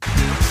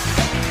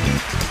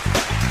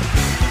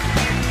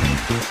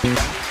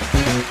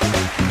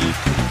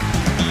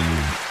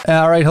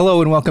All right,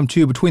 hello and welcome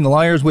to Between the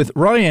Liars with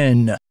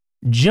Ryan,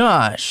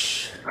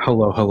 Josh.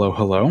 Hello, hello,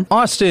 hello.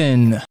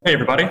 Austin. Hey,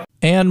 everybody.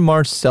 And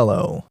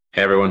Marcelo.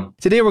 Hey, everyone.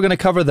 Today we're going to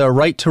cover the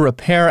Right to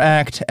Repair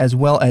Act as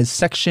well as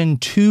Section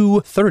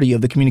 230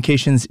 of the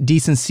Communications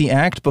Decency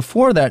Act.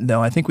 Before that,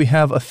 though, I think we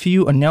have a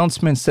few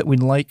announcements that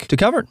we'd like to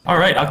cover. All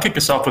right, I'll kick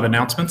us off with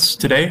announcements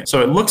today.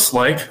 So it looks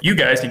like you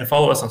guys need to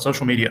follow us on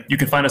social media. You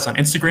can find us on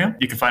Instagram,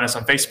 you can find us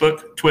on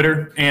Facebook,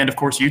 Twitter, and of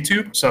course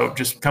YouTube. So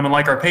just come and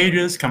like our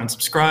pages, come and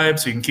subscribe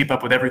so you can keep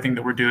up with everything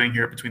that we're doing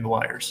here at Between the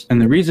Liars.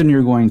 And the reason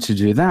you're going to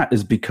do that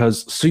is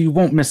because so you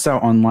won't miss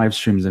out on live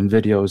streams and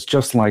videos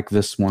just like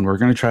this one. We're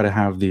going to try to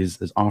have these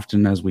as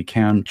often as we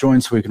can. Join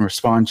so we can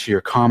respond to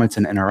your comments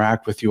and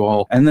interact with you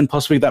all. And then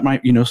plus that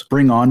might,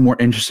 bring on more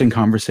interesting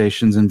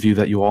conversations and view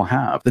that you all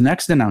have. The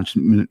next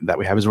announcement that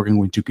we have is we're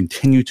going to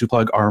continue to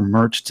plug our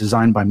merch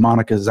designed by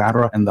Monica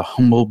Zadra and the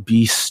Humble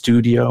Bee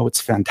Studio.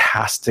 It's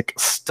fantastic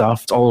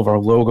stuff. It's all of our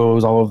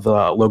logos, all of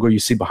the logo you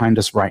see behind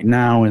us right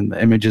now and the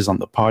images on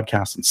the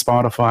podcast and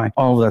Spotify,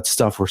 all of that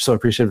stuff. We're so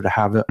appreciative to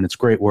have it and it's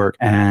great work.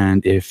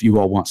 And if you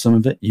all want some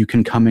of it, you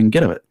can come and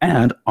get it.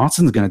 And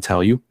Austin's going to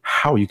tell you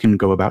how you can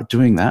go about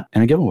doing that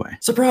in a giveaway.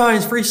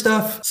 Surprise, free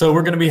stuff. So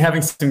we're going to be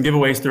having some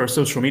giveaways through our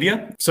social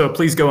media. So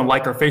please go and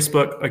like our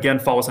Facebook. Again,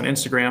 follow us on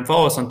Instagram,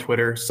 follow us on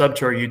Twitter, sub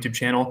to our YouTube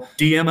channel,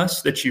 DM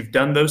us that you've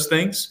done those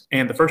things.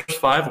 And the first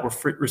 5 will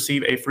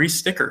receive a free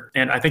sticker.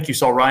 And I think you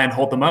saw Ryan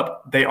hold them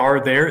up. They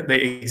are there. They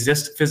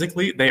exist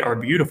physically. They are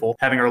beautiful,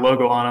 having our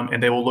logo on them,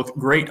 and they will look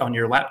great on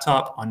your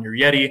laptop, on your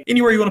Yeti,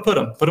 anywhere you want to put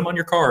them. Put them on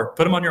your car,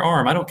 put them on your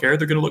arm. I don't care.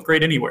 They're going to look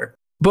great anywhere.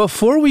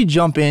 Before we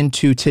jump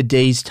into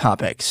today's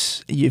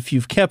topics, if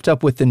you've kept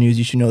up with the news,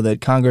 you should know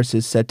that Congress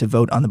is set to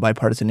vote on the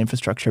bipartisan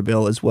infrastructure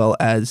bill as well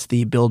as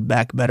the Build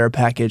Back Better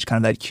package,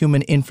 kind of that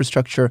human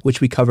infrastructure, which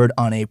we covered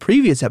on a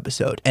previous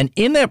episode. And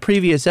in that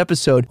previous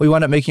episode, we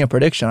wound up making a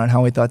prediction on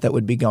how we thought that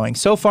would be going.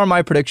 So far,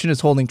 my prediction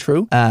is holding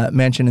true.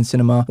 Manchin and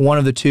Sinema, one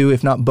of the two,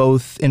 if not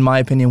both, in my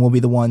opinion, will be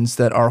the ones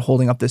that are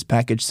holding up this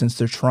package since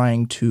they're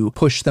trying to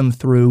push them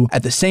through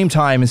at the same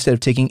time instead of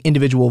taking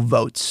individual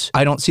votes.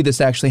 I don't see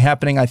this actually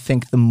happening. I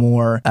think the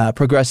more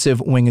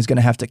progressive wing is going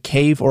to have to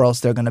cave, or else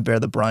they're going to bear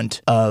the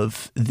brunt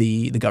of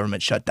the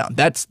government shutdown.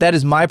 That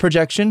is my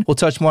projection. We'll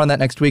touch more on that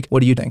next week. What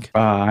do you think?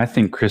 I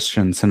think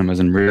Kyrsten Sinema is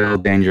in real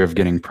danger of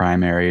getting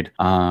primaried.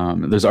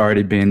 There's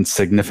already been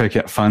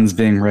significant funds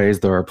being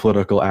raised. There are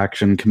political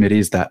action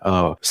committees that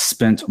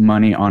spent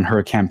money on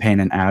her campaign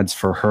and ads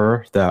for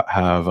her that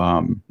have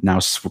now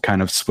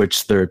kind of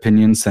switched their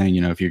opinion, saying,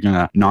 if you're going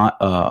to not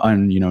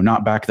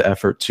back the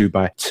effort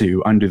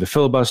to undo the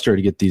filibuster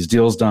to get these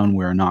deals done,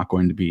 we're not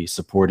going to be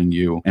supporting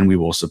you, and we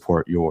will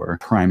support your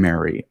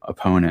primary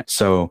opponent.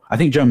 So I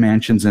think Joe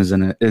Manchin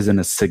is in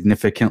a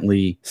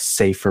significantly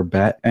safer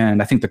bet,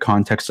 and I think the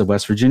context of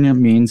West Virginia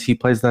means he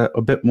plays that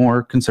a bit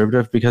more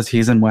conservative because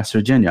he's in West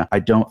Virginia. I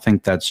don't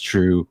think that's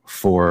true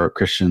for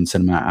Kyrsten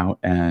Sinema out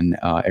in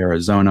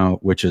Arizona,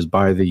 which is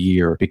by the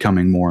year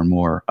becoming more and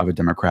more of a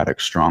Democratic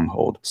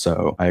stronghold.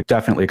 So I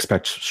definitely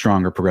expect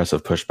stronger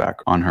progressive pushback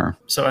on her.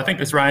 So I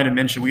think, as Ryan had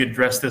mentioned, we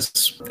addressed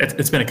this.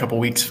 It's been a couple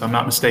weeks, if I'm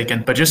not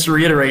mistaken. But just to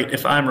reiterate,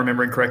 if I'm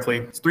remembering correctly,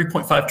 it's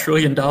 $3.5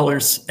 trillion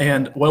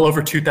and well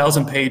over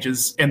 2,000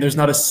 pages. And there's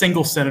not a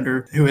single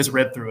senator who has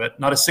read through it.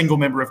 Not a single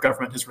member of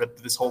government has read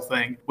through this whole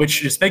thing,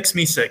 which just makes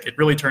me sick. It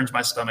really turns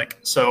my stomach.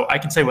 So I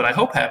can say what I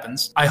hope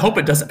happens. I hope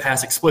it doesn't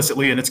pass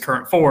explicitly in its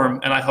current form.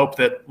 And I hope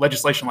that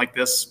legislation like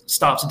this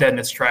stops dead in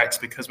its tracks,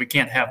 because we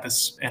can't have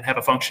this and have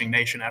a functioning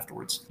nation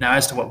afterwards. Now,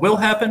 as to what will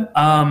happen,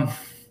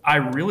 I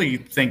really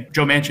think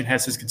Joe Manchin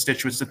has his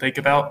constituents to think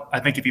about. I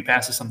think if he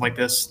passes something like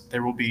this,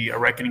 there will be a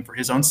reckoning for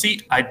his own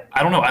seat. I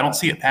don't know. I don't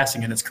see it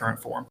passing in its current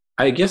form.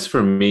 I guess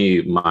for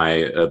me,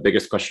 my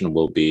biggest question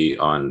will be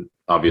on,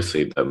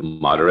 obviously, the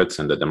moderates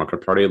and the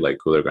Democrat Party, like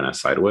who they're going to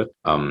side with.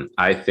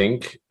 I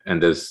think,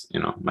 and this,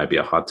 might be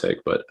a hot take,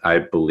 but I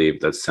believe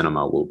that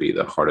Sinema will be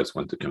the hardest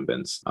one to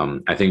convince.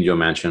 I think Joe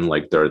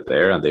Manchin, they're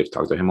there and they've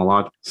talked to him a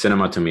lot.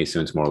 Sinema to me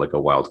seems more like a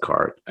wild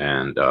card,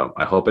 and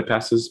I hope it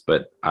passes,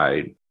 but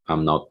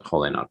I'm not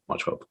holding out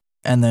much hope.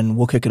 And then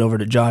we'll kick it over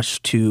to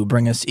Josh to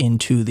bring us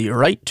into the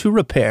Right to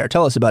Repair.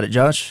 Tell us about it,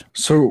 Josh.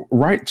 So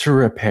Right to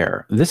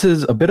Repair, this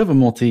is a bit of a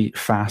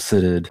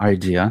multifaceted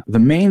idea. The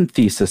main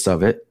thesis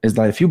of it is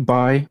that if you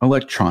buy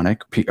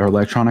electronic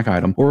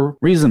item, or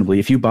reasonably,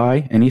 if you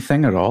buy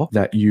anything at all,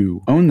 that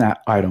you own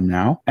that item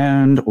now,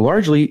 and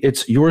largely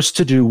it's yours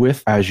to do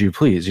with as you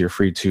please. You're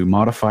free to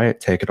modify it,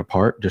 take it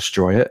apart,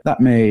 destroy it.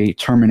 That may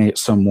terminate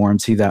some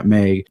warranty, that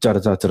may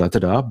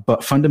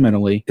but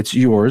fundamentally it's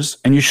yours,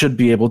 and you should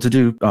be able to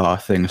do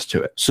things to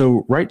it.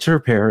 So Right to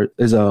Repair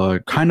is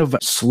a kind of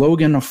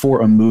slogan for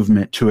a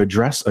movement to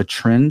address a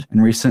trend in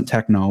recent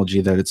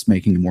technology that it's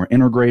making more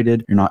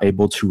integrated. You're not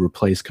able to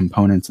replace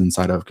components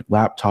inside of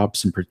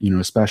laptops, and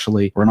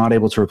especially we're not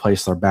able to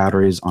replace our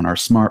batteries on our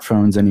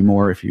smartphones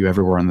anymore if you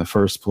ever were in the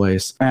first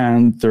place.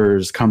 And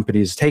there's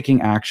companies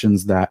taking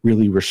actions that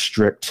really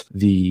restrict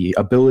the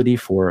ability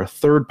for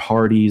third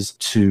parties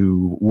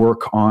to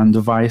work on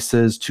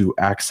devices, to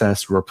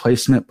access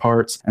replacement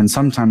parts, and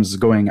sometimes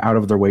going out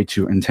of their way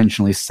to intentionally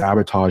intentionally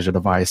sabotage a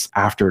device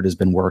after it has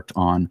been worked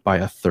on by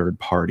a third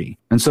party.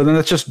 And so then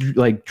that's just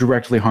like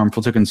directly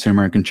harmful to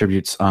consumer and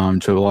contributes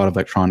to a lot of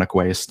electronic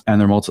waste,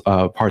 and there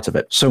are parts of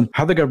it. So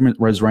how the government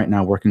is right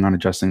now working on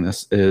addressing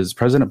this is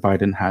President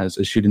Biden has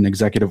issued an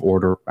executive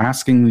order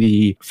asking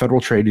the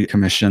Federal Trade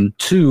Commission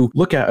to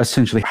look at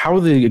essentially how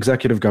the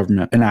executive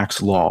government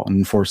enacts law and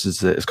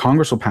enforces it. If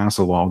Congress will pass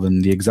a law, then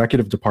the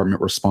executive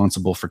department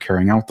responsible for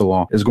carrying out the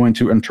law is going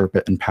to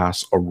interpret and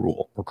pass a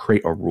rule or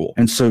create a rule.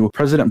 And so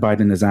President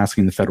Biden is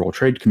asking the Federal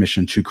Trade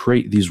Commission to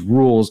create these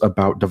rules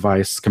about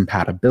device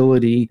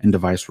compatibility and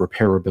device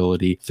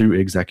repairability through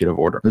executive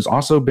order. There's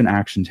also been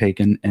action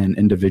taken in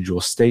individual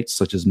states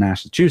such as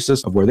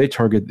Massachusetts, of where they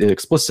target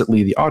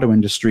explicitly the auto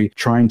industry,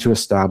 trying to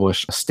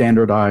establish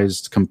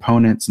standardized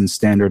components and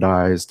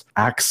standardized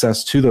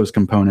access to those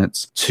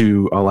components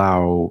to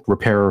allow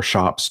repair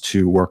shops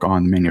to work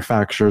on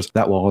manufacturers.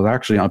 That law is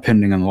actually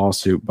pending in a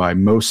lawsuit by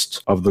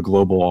most of the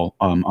global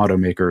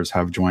automakers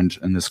have joined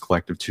in this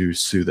collective to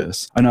sue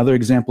this. Another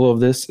example of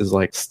this is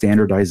like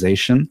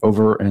standardization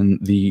over in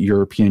the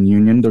European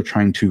Union. They're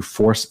trying to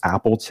force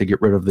Apple to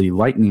get rid of the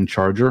Lightning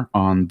charger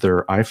on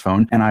their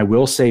iPhone. And I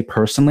will say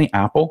personally,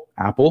 Apple,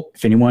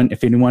 if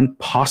anyone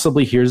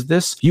possibly hears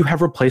this, you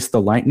have replaced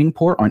the Lightning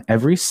port on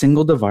every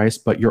single device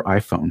but your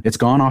iPhone. It's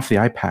gone off the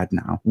iPad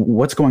now.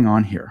 What's going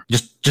on here?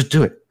 Just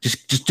do it.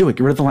 Just do it.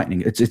 Get rid of the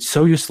Lightning. It's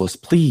so useless.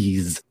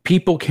 Please.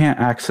 People can't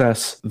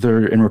access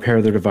and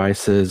repair their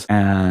devices,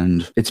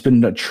 and it's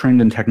been a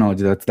trend in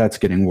technology that's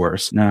getting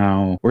worse.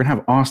 Now, we're going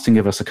to have Austin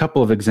give us a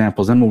couple of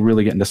examples, and we'll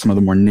really get into some of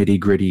the more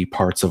nitty-gritty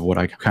parts of what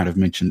I kind of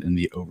mentioned in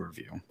the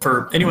overview.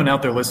 For anyone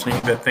out there listening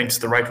that thinks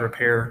the Right to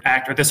Repair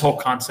Act or this whole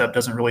concept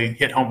doesn't really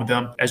hit home with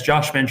them, as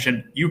Josh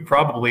mentioned, you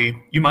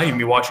might even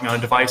be watching on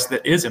a device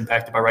that is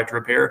impacted by Right to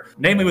Repair,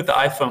 namely with the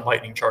iPhone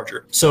Lightning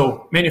charger.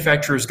 So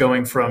manufacturers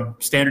going from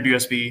standard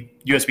USB,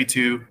 USB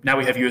 2, now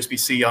we have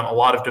USB-C on a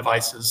lot of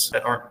devices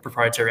that aren't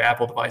proprietary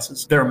Apple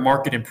devices. There are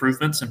market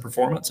improvements in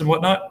performance and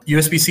whatnot.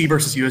 USB-C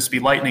versus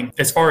USB Lightning,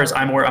 as far as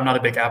I'm aware, I'm not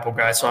a big Apple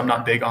guy, so I'm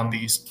not big on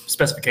these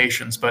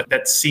specifications, but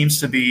that seems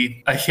to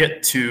be a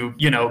hit to,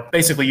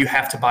 basically you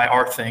have to buy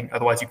our thing,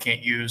 otherwise you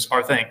can't use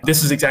our thing.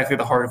 This is exactly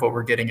the heart of what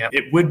we're getting at.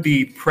 It would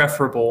be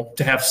preferable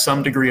to have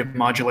some degree of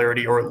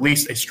modularity or at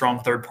least a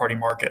strong third-party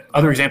market.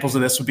 Other examples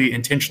of this would be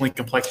intentionally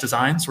complex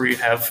designs where you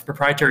have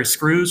proprietary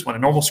screws when a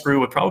normal screw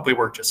would probably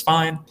work just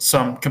fine.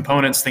 Some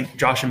components, think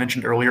Josh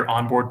mentioned earlier,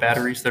 onboard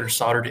batteries that are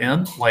soldered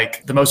in.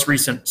 Like the most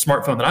recent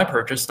smartphone that I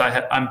purchased,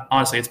 I'm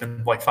honestly, it's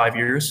been like 5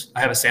 years.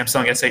 I have a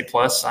Samsung S8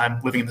 Plus. I'm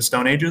living in the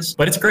Stone Ages,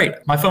 but it's great.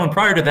 My phone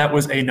prior to that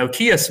was a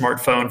Nokia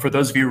smartphone. For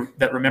those of you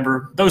that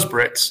remember those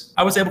bricks,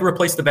 I was able to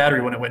replace the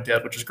battery when it went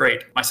dead, which is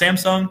great. My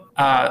Samsung,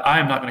 I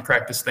am not going to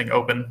crack this thing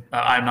open.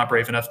 I am not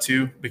brave enough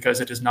to, because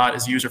it is not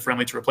as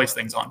user-friendly to replace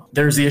things on.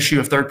 There's the issue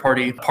of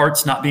third-party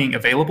parts not being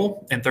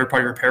available and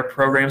third-party repair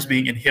programs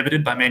being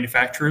inhibited by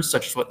manufacturers,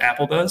 such as what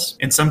Apple does.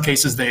 In some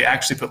cases, they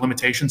actually put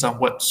limitations on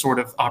what sort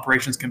of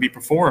operations can be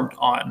performed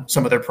on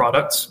some of their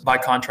products by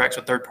contracts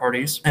with third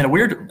parties. And a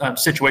weird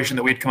situation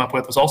that we'd come up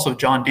with was also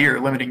John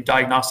Deere limiting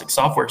diagnostic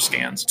software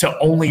scans to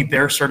only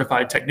their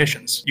certified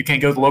technicians. You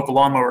can't go to the local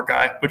lawnmower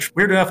guy, which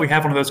weird enough, we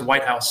have one of those in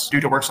White House due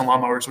to works on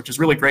lawnmowers, which is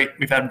really great.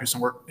 We've had him do some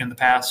work in the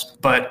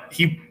past, but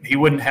he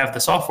wouldn't have the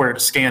software to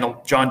scan a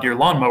John Deere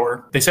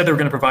lawnmower. They said they were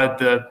going to provide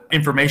the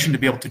information to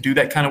be able to do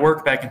that kind of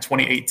work back in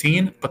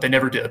 2018, but they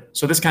never did.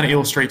 So this kind of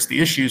illustrates the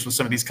issues with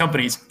some of these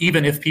companies.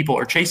 Even if people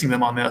are chasing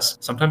them on this,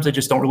 sometimes they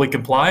just don't really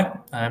comply.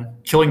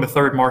 Killing the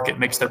third market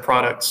makes their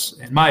products,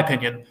 in my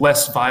opinion,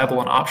 less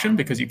viable an option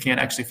because you can't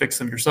actually fix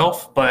them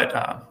yourself.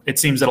 But it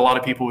seems that a lot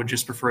of people would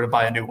just prefer to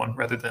buy a new one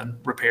rather than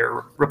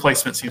repair.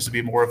 Replacement seems to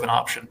be more of an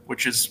option,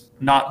 which is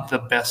not the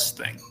best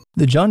thing.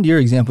 The John Deere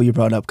example you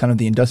brought up, kind of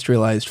the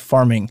industrialized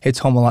farming, hits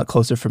home a lot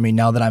closer for me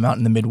now that I'm out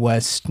in the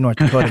Midwest, North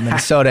Dakota,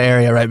 Minnesota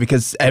area, right?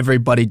 Because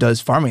everybody does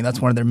farming. That's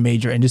one of their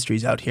major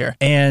industries out here.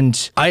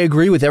 And I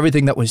agree with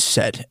everything that was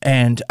said.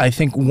 And I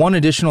think one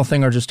additional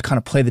thing, or just to kind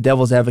of play the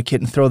devil's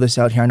advocate and throw this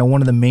out here, I know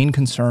one of the main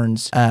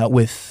concerns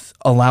with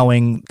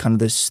allowing kind of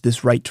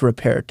this right to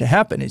repair to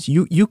happen is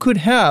you could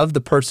have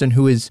the person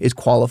who is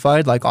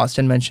qualified, like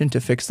Austin mentioned, to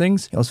fix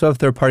things. You also have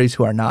third parties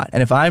who are not.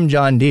 And if I'm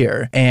John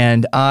Deere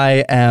and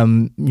I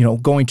am,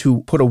 going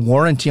to put a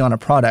warranty on a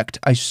product,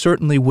 I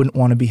certainly wouldn't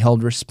want to be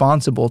held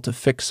responsible to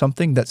fix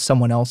something that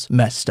someone else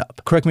messed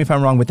up. Correct me if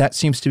I'm wrong, but that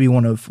seems to be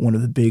one of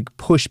the big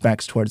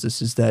pushbacks towards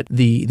this, is that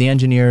the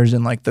engineers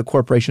and like the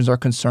corporations are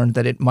concerned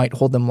that it might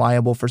hold them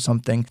liable for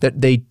something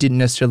that they didn't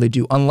necessarily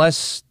do,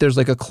 unless there's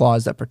like a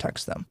clause that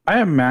protects them. I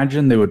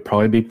imagine they would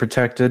probably be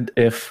protected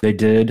if they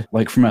did,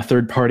 like from a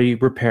third-party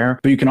repair.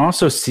 But you can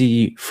also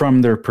see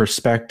from their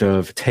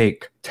perspective,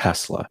 take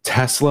Tesla.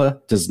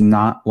 Tesla does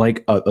not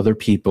like other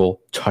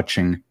people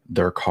touching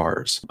their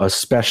cars,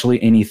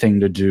 especially anything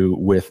to do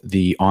with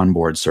the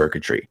onboard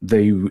circuitry.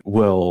 You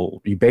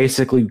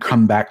basically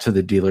come back to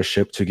the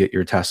dealership to get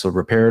your Tesla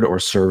repaired or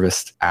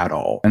serviced at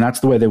all. And that's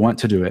the way they want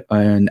to do it.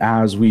 And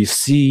as we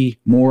see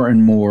more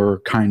and more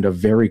kind of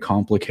very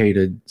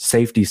complicated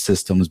safety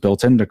systems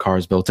built into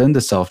cars, built into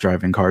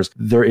self-driving cars,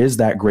 there is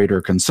that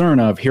greater concern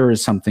of, here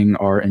is something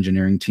our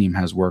engineering team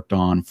has worked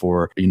on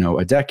for,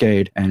 a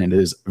decade, and it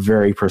is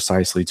very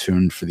precisely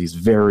tuned for these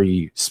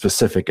very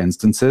specific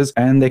instances,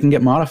 and they can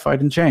get modified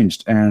and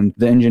changed. And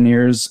the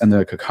engineers and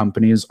the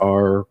companies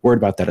are worried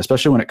about that,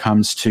 especially when it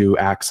comes to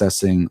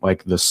accessing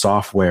like the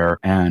software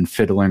and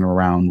fiddling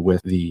around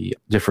with the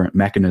different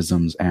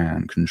mechanisms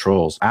and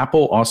controls.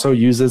 Apple also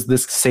uses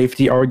this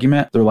safety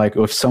argument. They're like,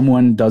 if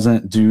someone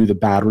doesn't do the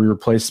battery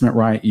replacement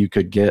right, you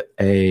could get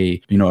a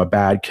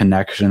bad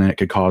connection and it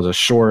could cause a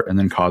short and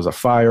then cause a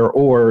fire.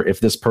 Or if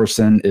this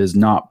person is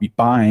not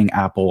buying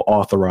Apple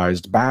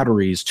authorized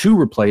batteries to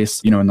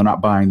replace, and they're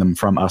not buying them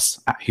from us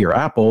here at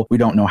Apple, we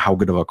don't know how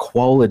good of a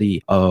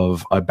quality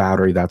of a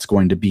battery that's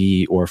going to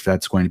be, or if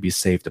that's going to be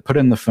safe to put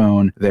in the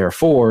phone.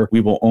 Therefore,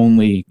 we will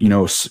only,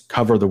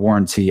 cover the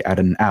warranty at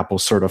an Apple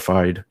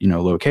certified,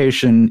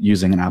 location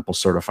using an Apple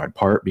certified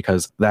part,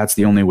 because that's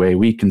the only way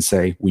we can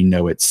say we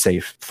know it's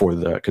safe for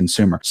the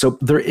consumer. So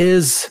there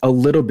is a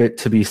little bit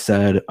to be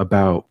said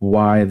about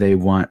why they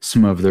want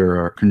some of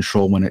their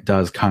control when it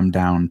does come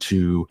down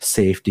to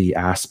safety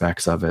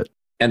aspects of it.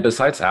 And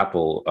besides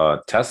Apple,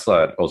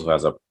 Tesla also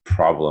has a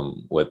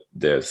problem with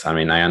this. I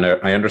mean, I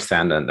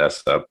understand that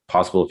as a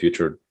possible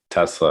future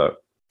Tesla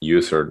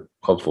user,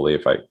 hopefully,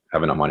 if I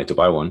have enough money to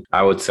buy one,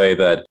 I would say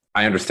that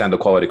I understand the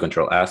quality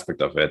control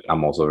aspect of it.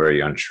 I'm also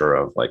very unsure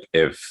of like,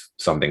 if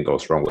something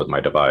goes wrong with my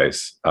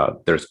device,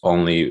 there's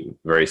only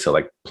very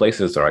select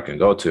places that I can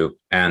go to.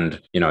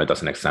 And, it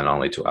doesn't extend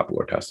only to Apple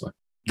or Tesla.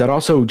 That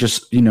also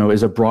just,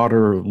 is a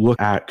broader look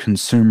at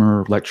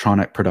consumer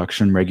electronic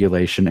production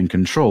regulation and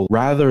control,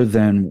 rather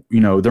than,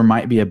 there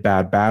might be a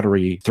bad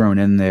battery thrown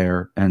in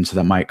there, and so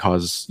that might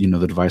cause,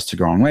 the device to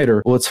go wrong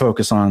later. Well, let's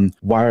focus on,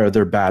 why are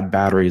there bad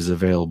batteries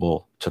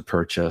available to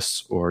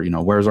purchase, or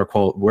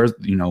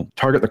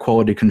target the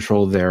quality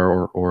control there,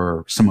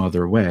 or some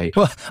other way.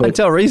 Well,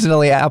 until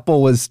recently,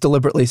 Apple was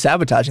deliberately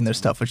sabotaging their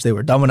stuff, which they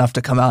were dumb enough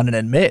to come out and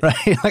admit,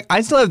 right? Like, I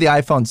still have the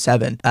iPhone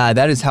 7.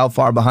 That is how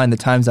far behind the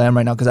times I am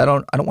right now, because I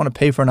don't want to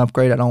pay for an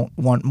upgrade. I don't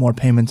want more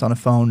payments on a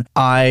phone.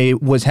 I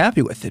was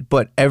happy with it,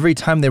 but every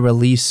time they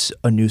release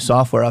a new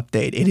software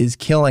update, it is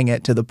killing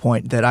it to the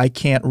point that I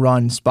can't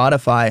run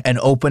Spotify and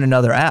open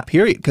another app,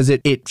 period, because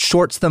it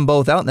shorts them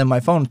both out, and then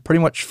my phone pretty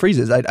much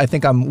freezes. I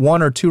think I'm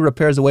 1 or 2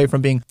 repairs away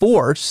from being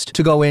forced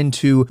to go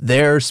into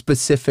their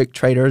specific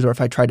traders, or if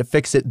I try to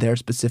fix it, their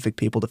specific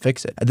people to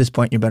fix it. At this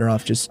point, you're better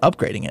off just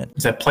upgrading it.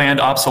 Is that planned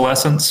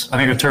obsolescence? I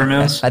think the term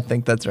is. I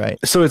think that's right.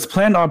 So it's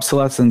planned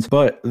obsolescence,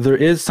 but there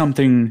is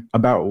something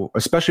about,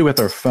 especially with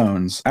our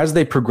phones, as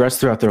they progress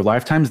throughout their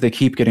lifetimes, they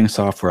keep getting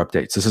software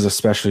updates. This is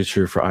especially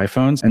true for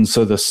iPhones. And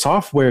so the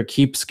software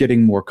keeps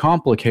getting more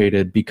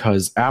complicated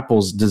because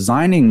Apple's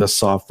designing the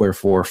software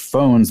for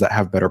phones that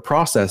have better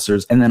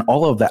processors. And then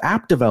all of the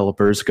app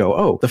developers go,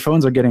 oh, the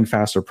phones are getting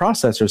faster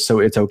processors, so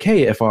it's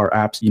okay if our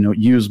apps,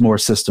 use more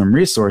system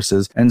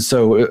resources. And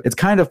so it's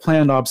kind of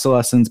planned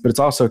obsolescence, but it's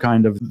also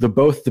kind of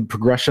both the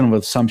progression of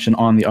assumption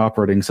on the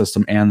operating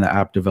system and the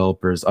app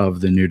developers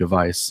of the new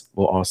device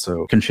will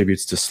also contribute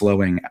to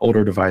slowing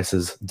older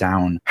devices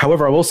down.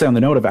 However, I will say, on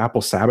the note of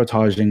Apple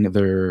sabotaging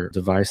their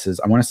devices,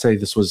 I want to say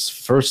this was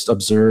first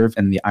observed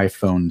in the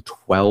iPhone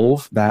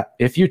 12, that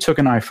if you took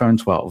an iPhone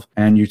 12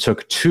 and you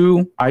took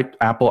 2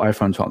 Apple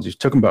iPhone 12s, you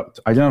took them both,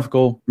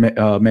 identical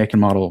make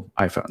and model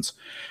iPhones,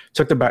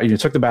 took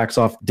the backs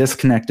off,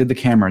 disconnected the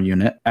camera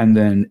unit, and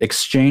then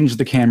exchanged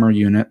the camera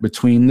unit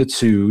between the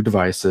 2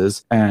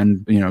 devices,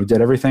 and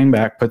did everything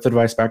back, put the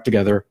device back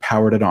together,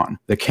 powered it on.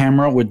 The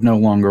camera would no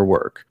longer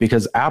work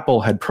because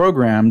Apple had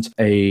programmed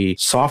a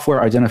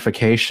software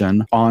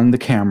identification on the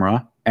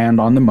camera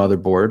and on the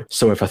motherboard.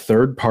 So if a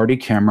third-party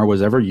camera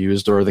was ever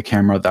used, or the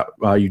camera that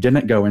you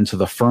didn't go into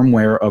the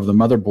firmware of the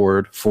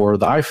motherboard for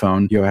the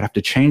iPhone, you would have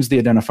to change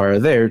the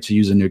identifier there to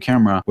use a new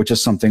camera, which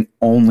is something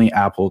only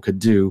Apple could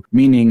do.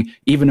 Meaning,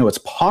 even though it's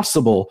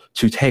possible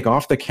to take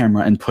off the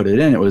camera and put it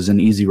in, it was an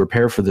easy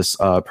repair for this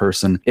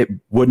person, it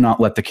would not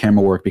let the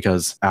camera work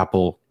because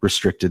Apple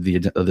restricted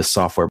the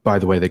software by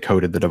the way they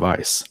coded the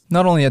device.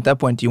 Not only at that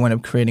point do you end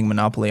up creating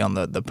monopoly on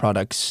the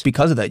products,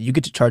 because of that, you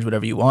get to charge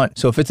whatever you want.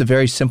 So if it's a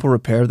very simple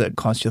repair that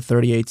costs you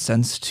 38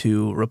 cents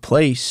to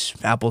replace,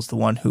 Apple's the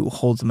one who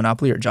holds the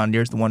monopoly, or John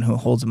Deere's the one who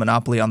holds the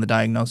monopoly on the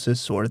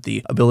diagnosis or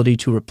the ability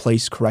to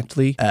replace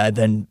correctly,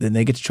 then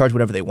they get to charge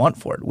whatever they want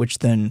for it, which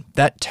then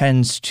that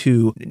tends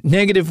to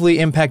negatively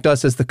impact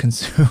us as the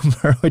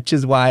consumer, which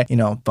is why,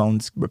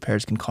 phones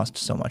repairs can cost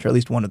so much, or at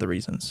least one of the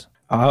reasons.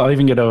 I'll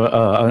even get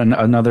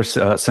another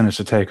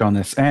sinister take on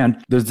this.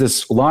 And there's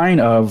this line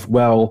of,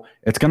 well,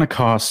 it's going to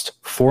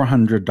cost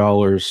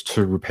 $400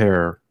 to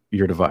repair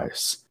your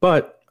device.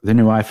 But the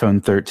new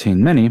iPhone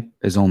 13 mini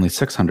is only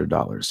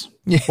 $600.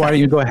 Yeah. Why don't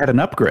you go ahead and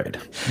upgrade?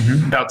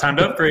 About time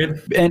to upgrade.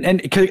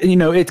 And you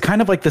know, it's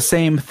kind of like the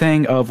same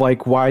thing of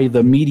like why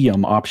the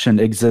medium option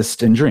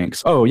exists in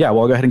drinks. Oh yeah,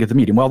 well, I'll go ahead and get the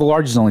medium. Well, the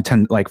large is only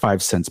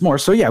 5 cents more.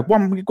 So yeah,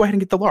 well, I'm gonna go ahead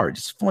and get the large.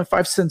 It's only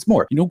 5 cents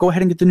more. You know, go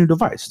ahead and get the new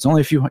device. It's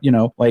only a few, you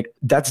know, like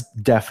that's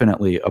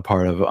definitely a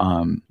part of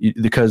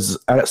because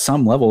at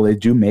some level they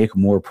do make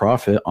more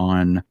profit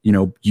on, you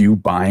know, you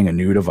buying a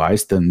new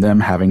device than them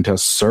having to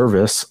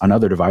service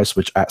another device,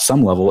 which at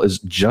some level is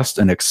just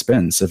an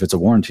expense if it's a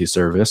warranty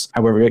service.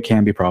 However, it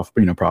can be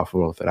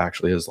profitable if it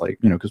actually is, like,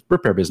 you know, because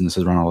repair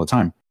businesses run all the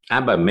time.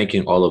 And by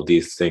making all of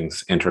these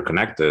things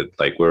interconnected,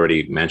 like we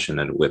already mentioned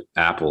it with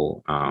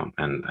Apple,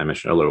 and I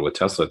mentioned earlier with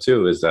Tesla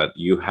too, is that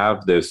you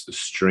have this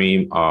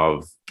stream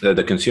of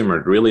the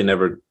consumer really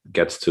never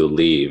gets to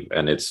leave,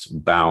 and it's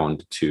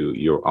bound to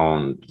your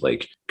own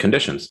like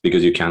conditions,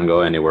 because you can't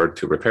go anywhere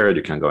to repair it,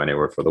 you can't go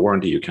anywhere for the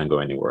warranty, you can't go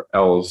anywhere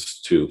else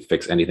to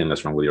fix anything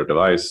that's wrong with your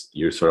device.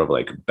 You're sort of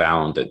like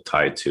bound and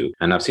tied to,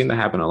 and I've seen that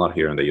happen a lot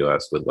here in the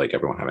US with like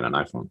everyone having an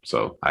iPhone.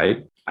 So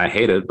I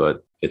hate it,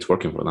 but it's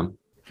working for them.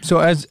 So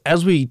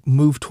as we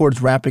move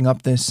towards wrapping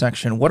up this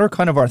section, what are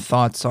kind of our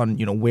thoughts on,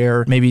 you know,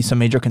 where maybe some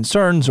major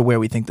concerns or where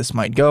we think this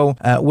might go?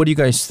 What do you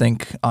guys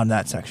think on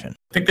that section?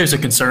 I think there's a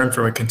concern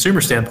from a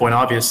consumer standpoint,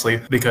 obviously,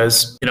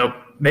 because, you know,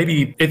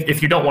 maybe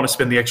if you don't want to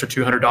spend the extra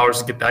 $200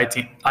 to get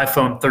the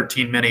iPhone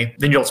 13 mini,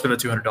 then you don't spend the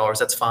 $200.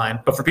 That's fine.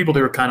 But for people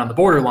who are kind of on the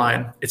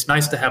borderline, it's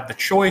nice to have the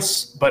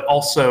choice. But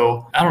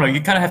also, I don't know,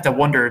 you kind of have to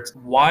wonder,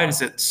 why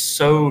is it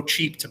so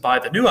cheap to buy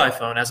the new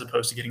iPhone as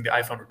opposed to getting the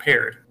iPhone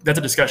repaired? That's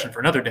a discussion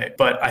for another day.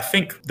 But I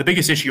think the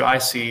biggest issue I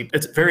see,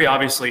 it's very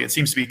obviously, it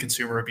seems to be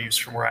consumer abuse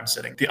from where I'm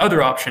sitting. The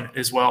other option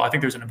as well, I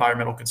think there's an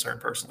environmental concern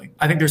personally.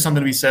 I think there's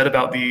something to be said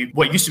about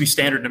what used to be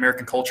standard in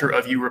American culture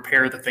of you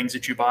repair the things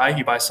that you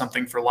buy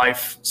something for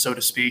life, so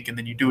to speak, and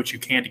then you do what you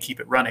can to keep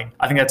it running.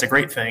 I think that's a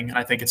great thing. And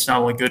I think it's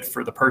not only good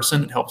for the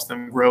person, it helps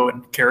them grow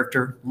in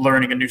character,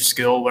 learning a new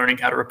skill, learning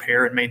how to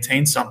repair and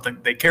maintain something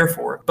they care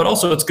for. But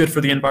also it's good for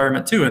the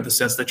environment too, in the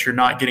sense that you're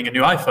not getting a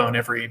new iPhone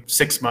every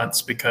 6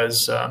 months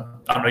because, I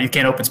don't know, you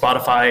can't open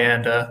Spotify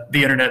and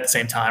the internet at the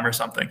same time or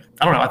something.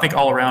 I don't know. I think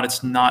all around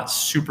it's not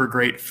super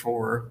great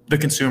for the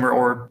consumer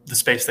or the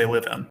space they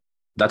live in.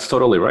 That's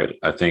totally right.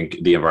 I think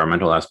the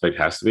environmental aspect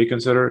has to be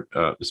considered,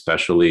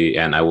 especially,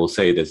 and I will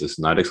say this is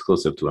not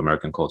exclusive to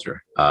American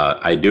culture.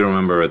 I do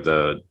remember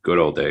the good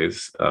old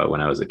days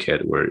when I was a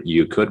kid where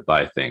you could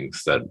buy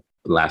things that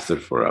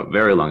lasted for a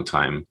very long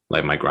time.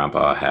 Like my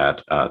grandpa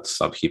had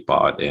stuff he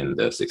bought in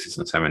the 60s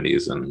and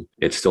 70s, and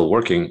it's still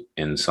working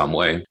in some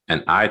way.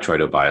 And I try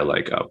to buy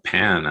like a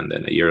pan, and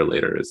then a year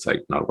later, it's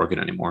like not working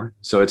anymore.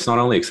 So it's not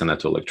only extended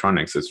to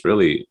electronics, it's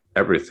really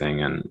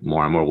everything, and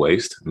more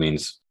waste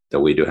means that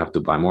we do have to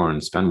buy more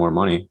and spend more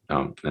money.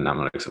 And I'm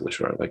not exactly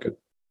sure I like it.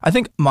 I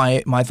think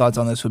my thoughts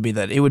on this would be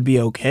that it would be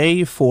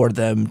okay for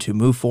them to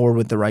move forward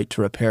with the right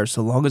to repair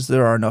so long as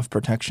there are enough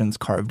protections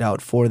carved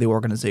out for the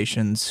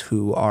organizations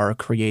who are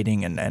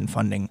creating and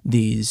funding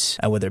these,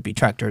 whether it be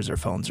tractors or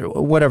phones or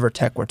whatever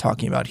tech we're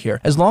talking about here.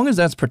 As long as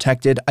that's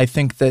protected, I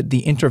think that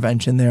the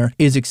intervention there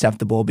is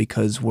acceptable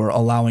because we're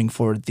allowing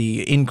for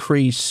the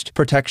increased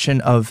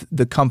protection of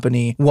the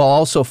company while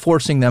also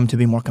forcing them to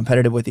be more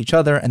competitive with each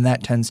other, and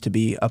that tends to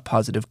be a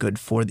positive good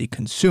for the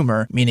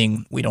consumer,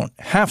 meaning we don't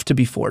have to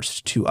be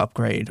forced to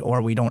upgrade,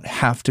 or we don't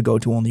have to go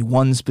to only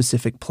one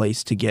specific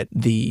place to get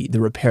the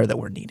repair that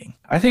we're needing.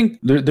 I think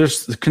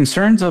there's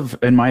concerns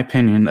of, in my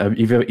opinion, of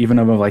even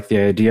of like the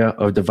idea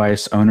of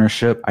device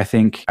ownership. I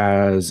think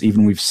as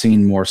even we've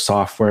seen more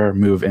software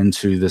move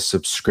into the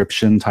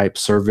subscription type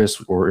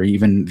service, or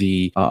even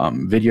the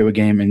video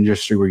game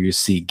industry where you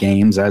see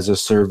games as a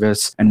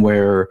service, and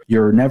where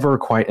you're never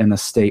quite in a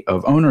state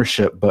of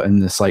ownership, but in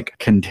this like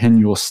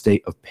continual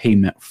state of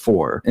payment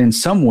for. In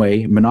some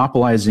way,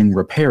 monopolizing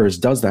repairs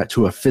does that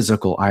to a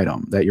physical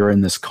item, that you're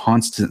in this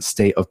constant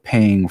state of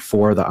paying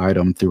for the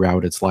item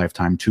throughout its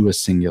lifetime to a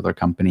singular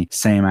company,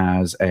 same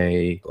as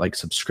a like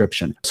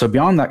subscription. So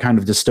beyond that kind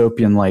of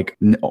dystopian, like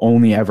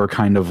only ever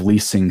kind of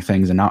leasing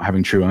things and not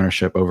having true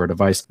ownership over a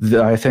device,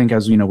 I think,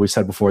 as you know, we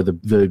said before,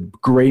 the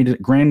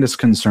grandest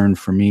concern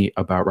for me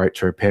about right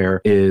to repair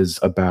is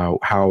about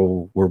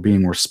how we're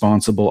being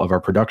responsible of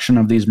our production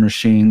of these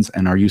machines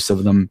and our use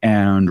of them,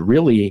 and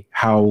really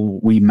how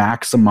we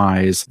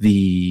maximize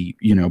the,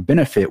 you know,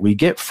 benefit we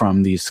get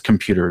from these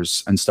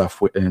computers and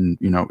stuff and,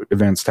 you know,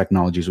 advanced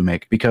technologies we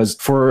make. Because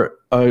for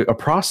a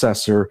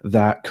processor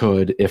that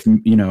could, if,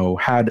 you know,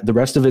 had the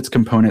rest of its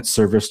components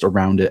serviced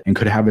around it and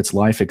could have its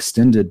life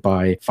extended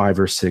by 5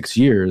 or 6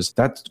 years,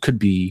 that could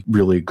be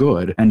really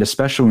good. And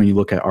especially when you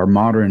look at our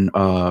modern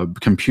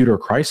computer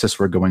crisis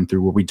we're going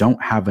through, where we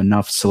don't have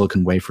enough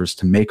silicon wafers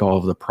to make all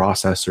of the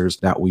processors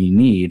that we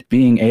need,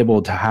 being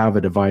able to have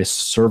a device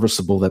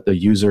serviceable that the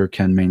user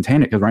can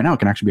maintain it, because right now it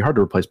can actually be hard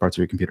to replace parts of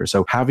your computer.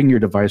 So having your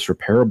device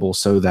repairable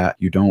so that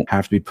you don't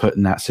have to be put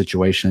in that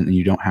situation and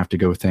you don't have to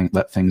go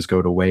let things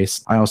go to waste,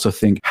 I also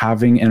think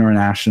having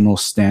international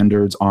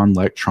standards on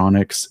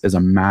electronics is a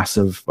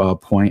massive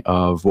point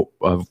of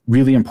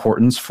really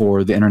importance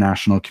for the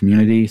international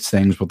community.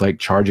 Things with like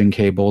charging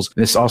cables.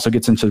 This also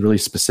gets into really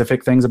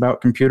specific things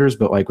about computers,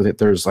 but like with it,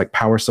 there's like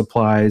power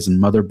supplies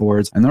and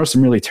motherboards. And there are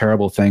some really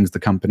terrible things the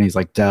companies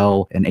like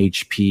Dell and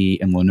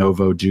HP and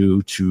Lenovo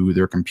do to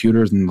their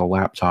computers and the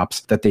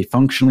laptops, that they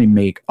functionally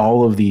make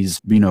all of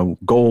these,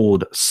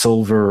 gold,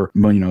 silver,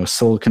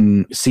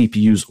 silicon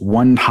CPUs,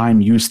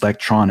 one-time use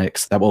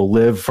electronics that will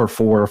live for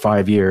 4 or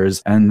 5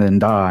 years and then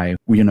die,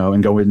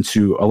 and go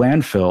into a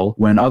landfill,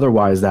 when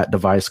otherwise that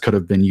device could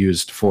have been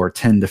used for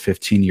 10 to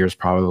 15 years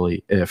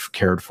probably, if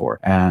cared for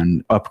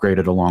and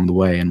upgraded along the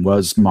way, and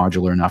was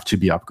modular enough to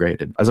be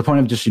upgraded. As a point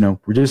of just,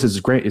 reduce is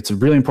great. It's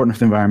really important for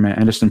the environment,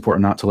 and just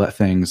important not to let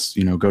things,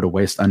 go to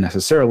waste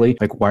unnecessarily.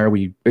 Like,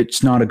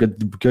 it's not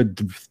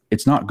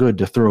it's not good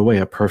to throw away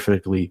a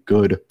perfectly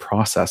good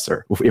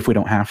processor if we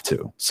don't have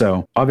to.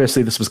 So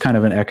obviously this was kind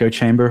of an echo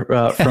chamber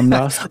from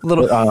us.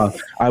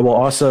 I will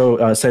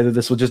also say that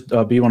this will just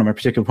be one of my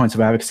particular points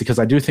of advocacy, because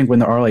I do think when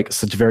there are like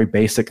such very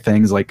basic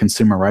things like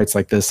consumer rights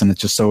like this, and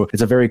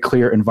it's a very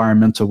clear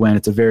environmental win,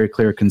 it's a very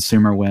clear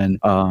consumer win,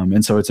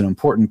 and so it's an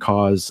important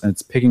cause, and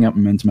it's picking up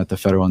momentum at the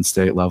federal and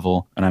state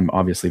level, and I'm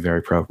obviously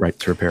very pro right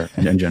to repair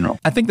in general.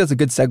 I think that's a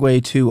good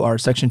segue to our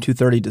Section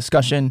 230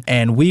 discussion,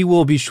 and we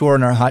will be sure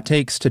in our hot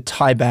takes to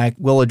tie back.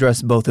 We'll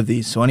address both of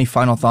these. So any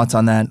final thoughts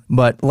on that?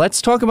 But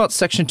let's talk about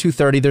Section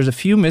 230. There's a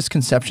few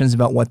misconceptions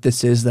about what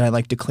this is that I'd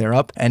like to clear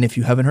up. And if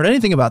you haven't heard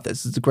anything about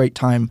this, it's a great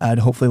time to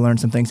hopefully learn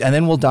some things. And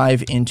then we'll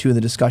dive into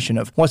the discussion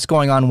of what's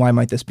going on, why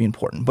might this be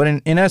important. But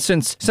in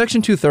essence,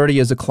 Section 230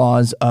 is a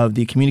clause of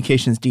the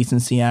Communications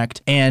Decency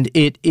Act, and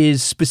it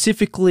is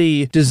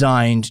specifically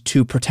designed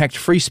to protect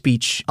free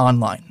speech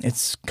online.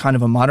 It's kind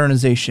of a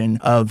modernization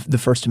of the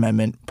First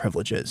Amendment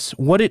privileges.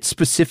 What it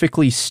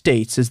specifically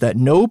states is that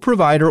no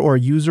provider or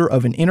user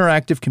of an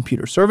interactive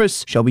computer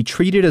service shall be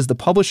treated as the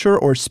publisher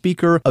or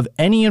speaker of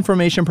any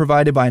information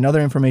provided by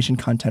another information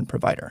content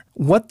provider.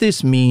 What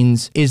this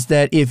means is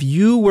that if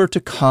you were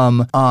to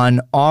come on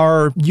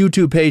our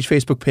YouTube page,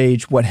 Facebook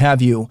page, what have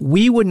you,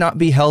 we would not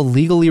be held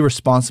legally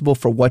responsible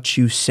for what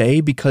you say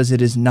because it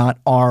is not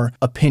our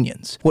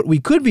opinions. What we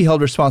could be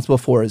held responsible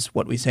for is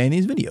what we say in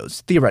these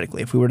videos,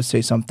 theoretically, if we were to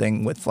say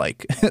something with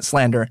like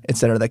slander,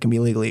 etc., that can be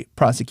legally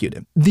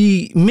prosecuted.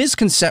 The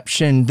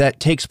misconception that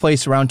takes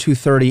place around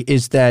 230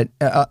 is that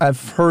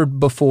I've heard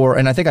before,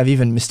 and I think I've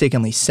even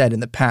mistakenly said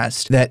in the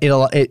past, that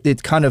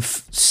it kind of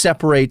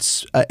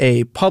separates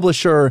a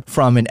publisher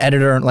from an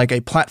editor, like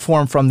a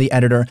platform from the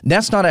editor.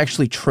 That's not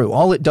actually true.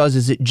 All it does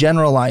is it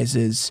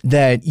generalizes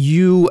that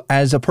you,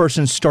 as a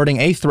person starting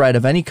a thread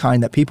of any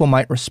kind that people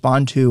might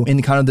respond to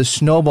in kind of the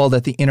snowball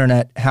that the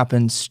internet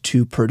happens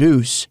to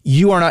produce,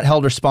 you are not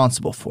held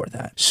responsible for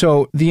that.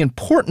 So the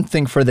important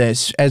thing for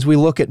this, as we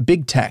look at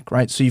big tech,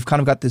 right? So you've kind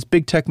of got this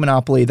big tech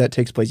monopoly that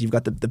takes place. You've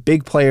got the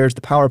big players,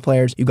 the power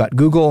players. You've got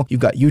Google, you've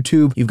got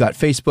YouTube, you've got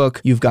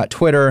Facebook, you've got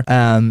Twitter,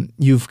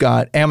 you've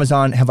got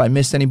Amazon. Have I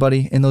missed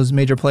anybody in those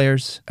major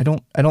players? I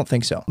don't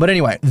think so. But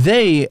anyway,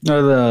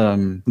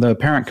 the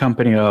parent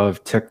company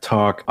of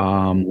TikTok, it's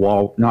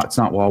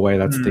not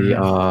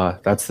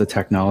Huawei. That's the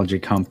technology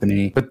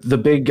company. But the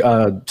big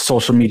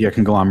social media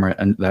conglomerate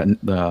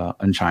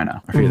in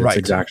China. I forget its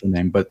exact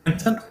name, but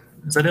Tencent?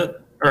 Is that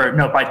it? Or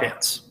no,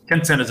 ByteDance.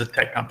 Tencent is a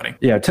tech company.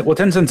 Yeah,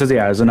 Tencent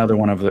is another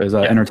one of an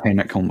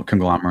entertainment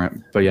conglomerate.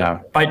 But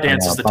yeah,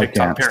 ByteDance is the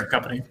TikTok parent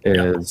company.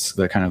 Is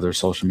the kind of their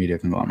social media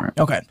conglomerate.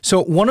 Okay,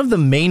 so one of the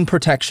main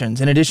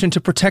protections, in addition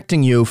to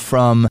protecting you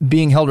from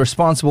being held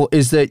responsible,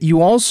 is that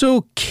you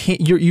also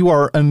you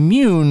are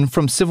immune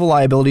from civil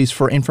liabilities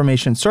for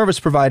information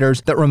service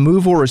providers that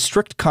remove or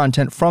restrict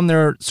content from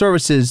their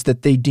services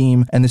that they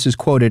deem, and this is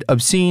quoted,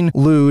 obscene,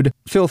 lewd,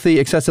 filthy,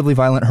 excessively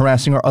violent,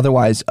 harassing, or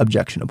otherwise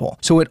objectionable.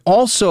 So it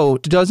also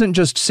doesn't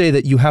just say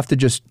that you have to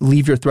just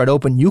leave your thread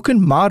open. You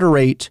can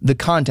moderate the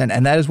content,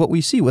 and that is what we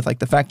see with like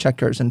the fact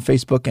checkers and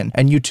Facebook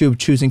and YouTube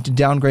choosing to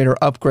downgrade or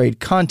upgrade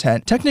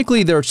content.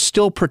 Technically, they're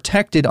still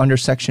protected under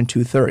Section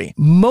 230.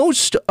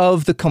 Most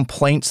of the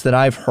complaints that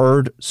I've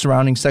heard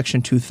surrounding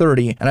Section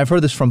 230, and I've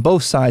heard this from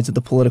both sides of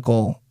the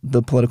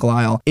political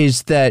aisle,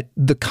 is that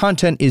the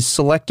content is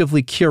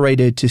selectively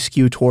curated to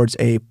skew towards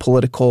a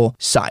political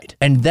side.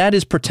 And that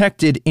is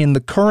protected in the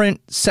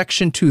current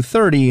Section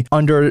 230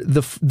 under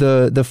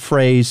the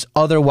phrase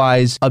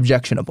otherwise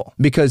objectionable.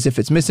 Because if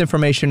it's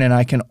misinformation and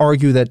I can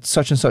argue that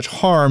such and such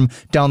harm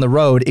down the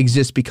road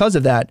exists because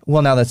of that,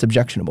 well, now that's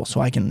objectionable,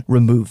 so I can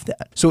remove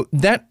that. So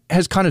that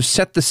has kind of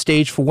set the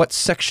stage for what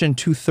Section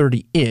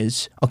 230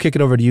 is. I'll kick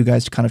it over to you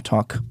guys to kind of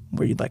talk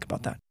where you'd like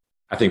about that.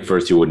 I think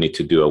first you would need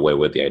to do away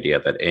with the idea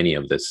that any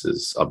of this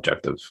is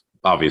objective.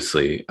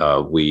 Obviously,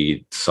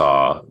 we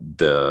saw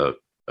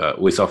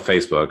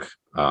Facebook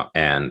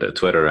and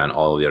Twitter and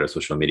all of the other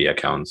social media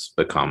accounts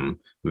become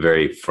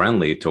very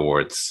friendly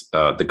towards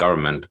the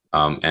government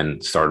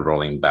and started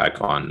rolling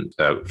back on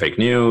fake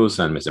news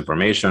and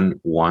misinformation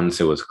once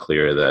it was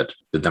clear that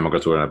the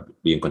Democrats were going to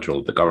be in control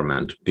of the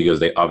government, because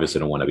they obviously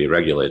don't want to be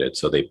regulated.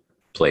 So they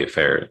play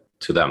fair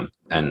to them.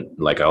 And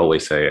like I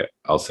always say,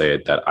 I'll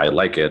say that I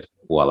like it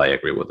while I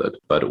agree with it.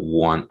 But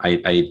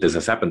this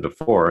has happened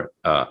before.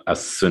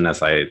 As soon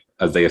as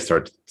they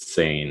start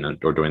saying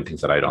or doing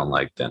things that I don't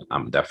like, then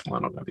I'm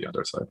definitely not on the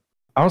other side.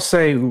 I'll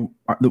say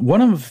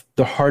one of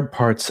the hard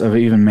parts of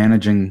even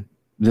managing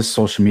this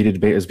social media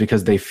debate is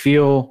because they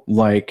feel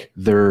like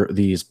they're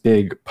these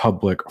big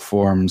public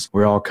forums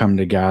where we all come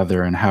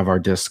together and have our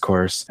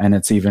discourse. And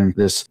it's even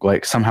this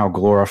like somehow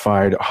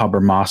glorified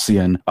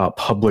Habermasian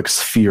public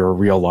sphere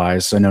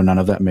realized. I know none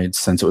of that made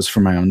sense. It was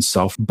for my own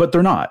self, but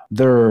they're not.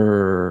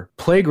 They're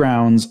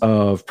playgrounds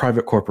of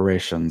private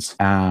corporations.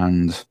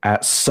 And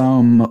at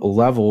some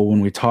level, when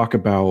we talk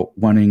about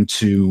wanting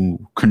to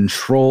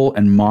control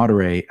and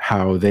moderate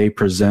how they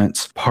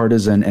present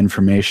partisan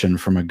information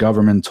from a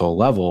governmental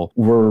level,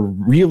 we're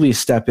really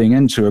stepping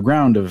into a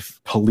ground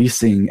of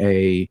policing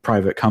a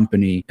private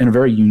company in a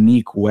very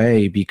unique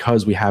way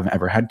because we haven't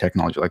ever had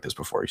technology like this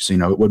before. So,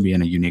 it would be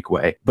in a unique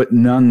way. But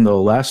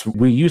nonetheless,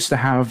 we used to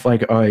have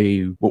like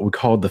what we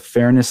called the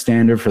fairness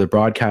standard for the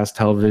broadcast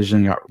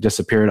television. It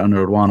disappeared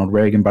under Ronald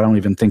Reagan, but I don't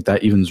even think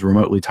that even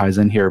remotely ties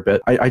in here.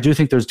 But I do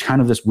think there's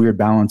kind of this weird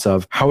balance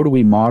of how do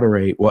we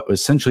moderate what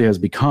essentially has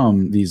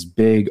become these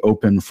big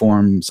open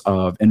forms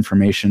of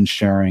information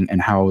sharing and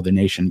how the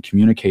nation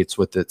communicates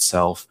with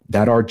itself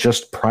that are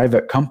just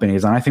private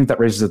companies. And I think that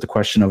raises the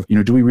question of,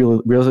 do we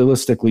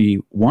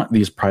realistically want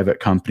these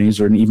private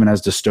companies, or even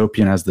as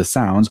dystopian as this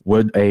sounds,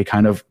 would a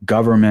kind of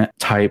government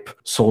type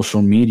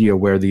social media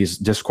where these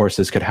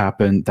discourses could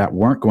happen that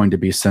weren't going to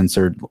be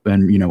censored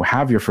and,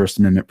 have your First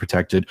Amendment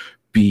protected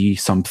be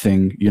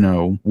something,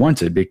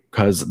 wanted?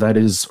 Because that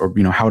is, or,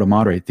 how to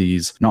moderate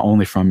these, not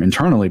only from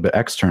internally, but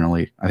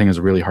externally, I think is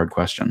a really hard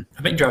question.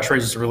 I think Josh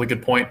raises a really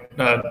good point,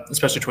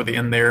 especially toward the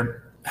end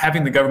there.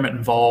 Having the government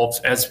involved,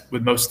 as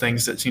with most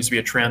things, that seems to be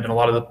a trend in a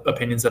lot of the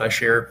opinions that I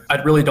share.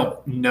 I really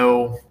don't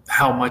know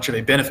how much of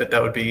a benefit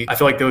that would be. I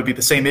feel like that would be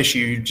the same issue.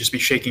 You'd just be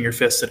shaking your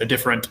fists at a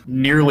different,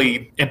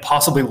 nearly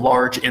impossibly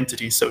large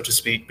entity, so to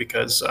speak,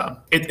 because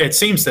it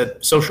seems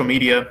that social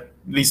media,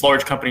 these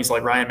large companies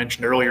like Ryan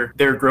mentioned earlier,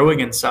 they're growing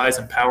in size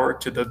and power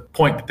to the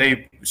point that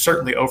they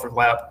certainly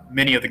overlap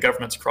many of the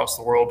governments across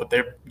the world, but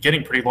they're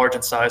getting pretty large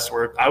in size to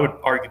where I would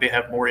argue they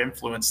have more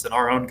influence than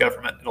our own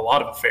government in a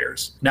lot of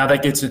affairs. Now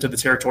that gets into the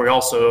territory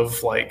also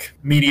of like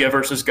media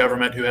versus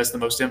government, who has the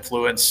most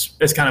influence.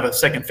 It's kind of a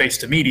second face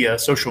to media,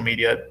 social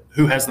media,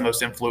 who has the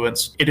most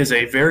influence. It is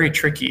a very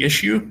tricky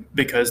issue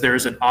because there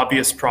is an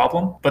obvious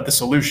problem, but the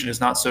solution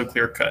is not so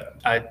clear cut.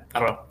 I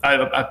don't know.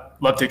 I'd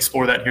love to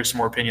explore that and hear some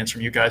more opinions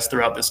from you guys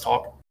throughout this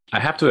talk. I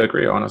have to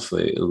agree,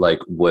 honestly, like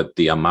with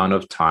the amount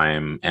of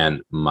time,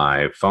 and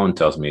my phone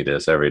tells me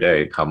this every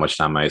day, how much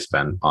time I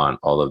spend on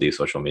all of these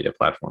social media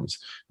platforms.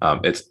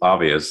 It's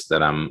obvious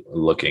that I'm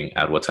looking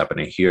at what's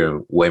happening here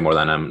way more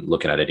than I'm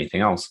looking at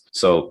anything else.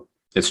 So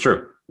it's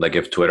true. Like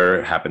if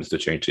Twitter happens to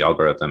change the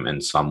algorithm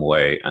in some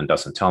way and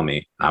doesn't tell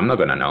me, I'm not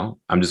going to know.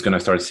 I'm just going to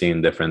start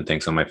seeing different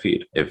things on my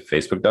feed. If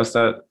Facebook does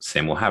that,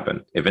 same will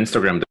happen. If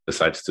Instagram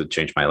decides to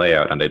change my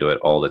layout, and they do it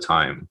all the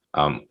time,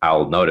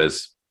 I'll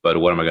notice. But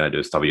what am I going to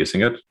do? Stop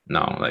using it?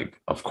 No, like,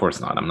 of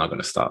course not. I'm not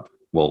going to stop.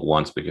 Well,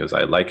 once, because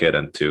I like it,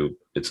 and two,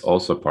 it's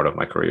also part of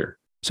my career.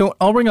 So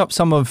I'll bring up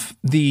some of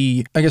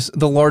the,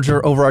 the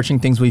larger overarching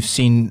things we've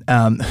seen.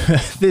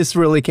 This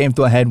really came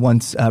to a head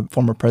once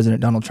former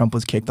President Donald Trump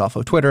was kicked off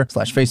of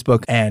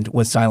Twitter/Facebook and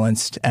was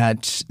silenced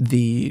at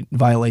the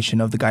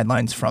violation of the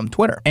guidelines from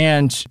Twitter.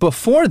 And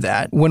before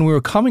that, when we were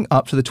coming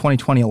up to the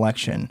 2020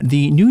 election,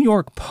 the New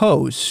York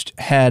Post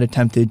had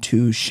attempted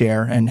to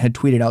share and had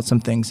tweeted out some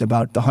things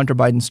about the Hunter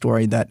Biden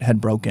story that had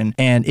broken.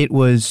 And it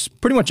was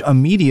pretty much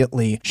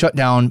immediately shut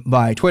down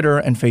by Twitter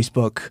and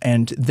Facebook.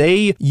 And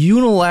they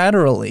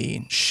unilaterally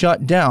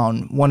shut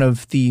down one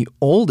of the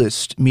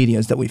oldest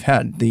medias that we've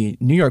had. The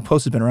New York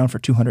Post has been around for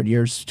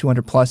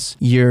 200 plus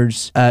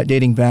years,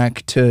 dating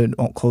back to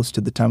close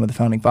to the time of the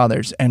Founding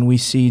Fathers. And we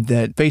see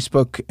that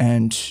Facebook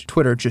and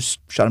Twitter just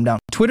shut them down.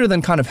 Twitter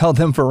then kind of held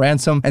them for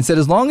ransom and said,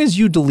 as long as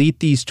you delete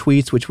these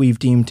tweets, which we've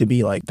deemed to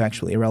be like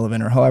factually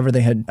irrelevant or however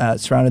they had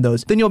surrounded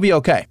those, then you'll be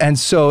okay. And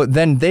so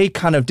then they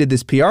kind of did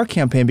this PR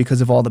campaign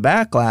because of all the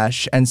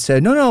backlash and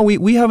said, no,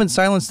 we haven't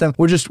silenced them.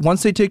 We're just,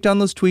 once they take down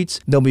those tweets,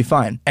 they'll be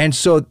fine. And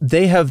so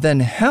they have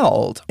then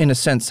held, in a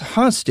sense,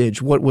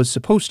 hostage what was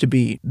supposed to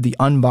be the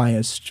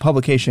unbiased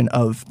publication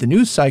of the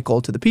news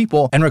cycle to the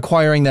people and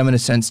requiring them, in a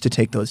sense, to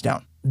take those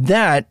down.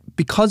 That,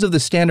 because of the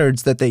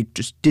standards that they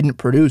just didn't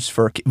produce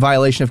for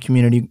violation of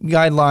community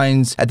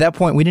guidelines, at that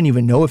point, we didn't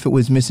even know if it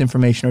was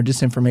misinformation or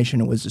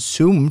disinformation. It was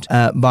assumed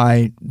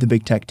by the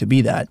big tech to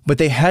be that. But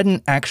they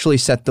hadn't actually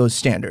set those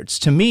standards.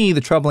 To me, the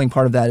troubling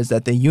part of that is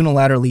that they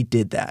unilaterally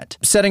did that.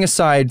 Setting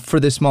aside for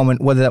this moment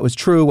whether that was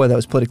true, whether that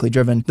was politically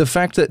driven, the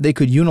fact that they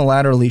could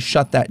unilaterally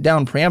shut that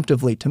down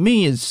preemptively, to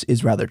me,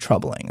 is rather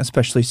troubling,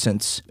 especially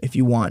since if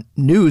you want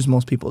news,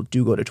 most people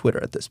do go to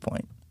Twitter at this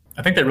point.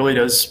 I think that really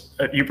does.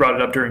 You brought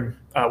it up during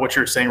what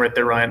you're saying right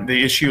there, Ryan,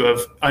 the issue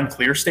of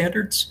unclear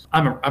standards.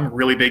 I'm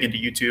really big into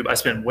YouTube. I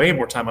spend way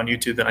more time on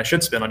YouTube than I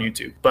should spend on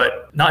YouTube,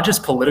 but not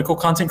just political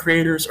content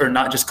creators or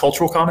not just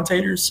cultural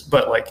commentators,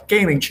 but like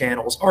gaming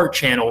channels, art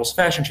channels,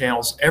 fashion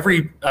channels.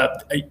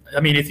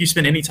 If you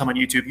spend any time on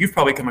YouTube, you've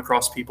probably come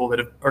across people that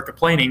are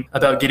complaining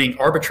about getting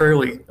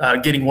arbitrarily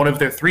getting one of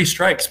their 3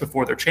 strikes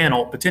before their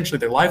channel, potentially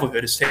their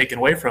livelihood is taken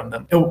away from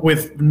them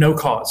with no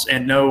cause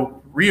and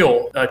no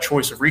real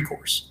choice of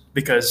recourse.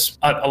 Because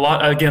a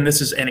lot, again,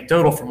 this is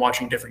anecdotal from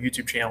watching different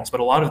YouTube channels, but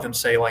a lot of them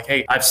say like,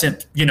 hey, I've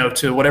sent,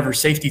 to whatever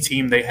safety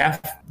team they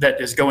have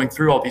that is going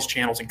through all these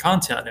channels and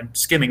content and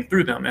skimming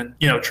through them and,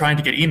 trying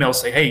to get emails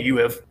say, hey, you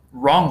have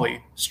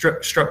wrongly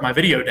struck my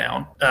video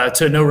down,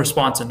 to no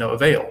response and no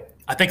avail.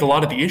 I think a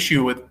lot of the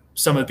issue with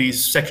some of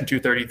these Section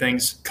 230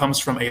 things comes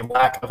from a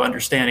lack of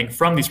understanding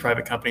from these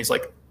private companies.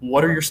 Like,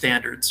 what are your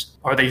standards?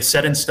 Are they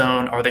set in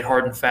stone? Are they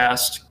hard and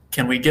fast?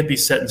 Can we get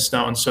these set in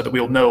stone so that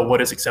we'll know what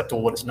is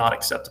acceptable, what is not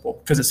acceptable?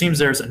 Because it seems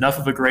there's enough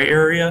of a gray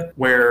area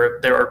where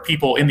there are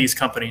people in these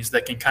companies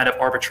that can kind of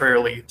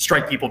arbitrarily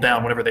strike people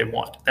down whenever they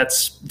want.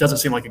 Doesn't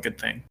seem like a good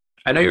thing.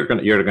 I know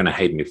you're gonna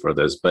hate me for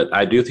this, but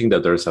I do think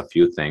that there's a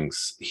few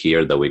things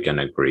here that we can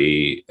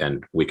agree,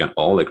 and we can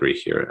all agree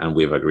here, and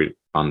we've agreed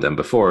on them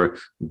before,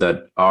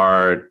 that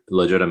are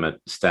legitimate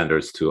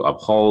standards to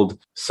uphold,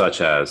 such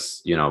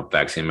as,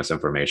 vaccine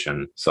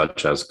misinformation,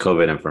 such as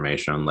COVID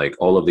information, like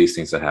all of these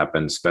things that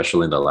happened,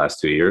 especially in the last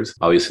 2 years.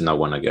 Obviously not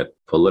want to get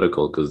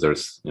political because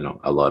there's,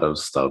 a lot of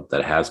stuff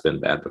that has been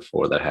bad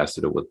before that has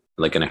to do with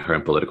like an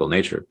inherent political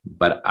nature.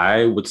 But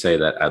I would say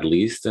that at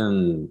least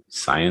in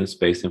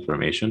science-based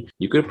information,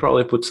 you could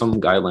probably put some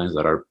guidelines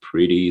that are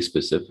pretty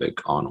specific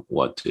on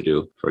what to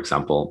do. For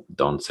example,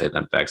 don't say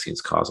that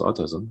vaccines cause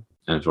autism.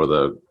 And for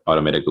the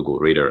automated Google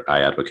Reader,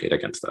 I advocate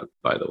against that,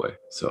 by the way.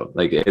 So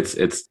like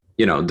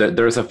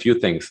there's a few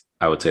things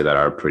I would say that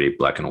are pretty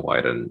black and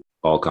white and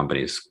all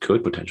companies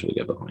could potentially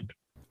get behind.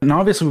 And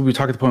obviously, we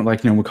talk at the point,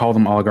 like, we call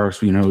them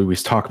oligarchs, we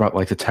talk about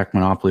like the tech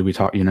monopoly, we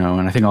talk, and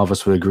I think all of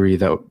us would agree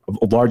that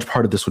a large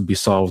part of this would be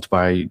solved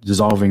by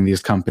dissolving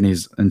these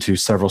companies into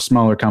several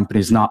smaller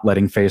companies, not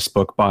letting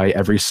Facebook buy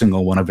every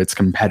single one of its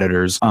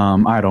competitors.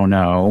 I don't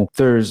know.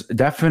 There's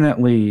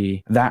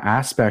definitely that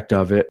aspect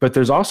of it, but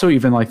there's also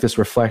even like this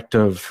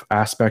reflective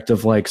aspect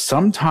of like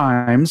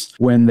sometimes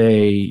when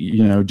they,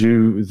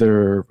 do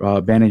their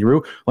banning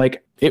rule,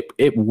 like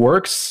it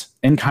works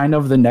in kind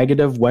of the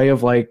negative way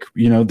of like,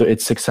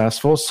 it's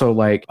successful. So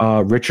like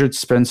Richard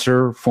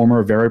Spencer,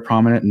 former very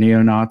prominent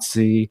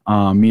neo-Nazi,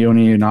 Mio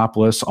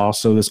Yiannopoulos,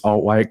 also this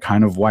alt-white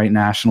kind of white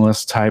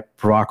nationalist type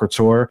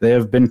provocateur. They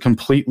have been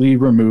completely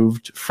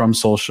removed from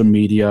social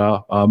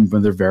media,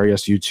 with their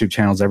various YouTube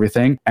channels,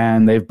 everything.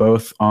 And they've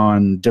both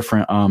on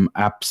different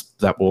apps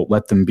that will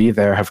let them be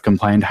there have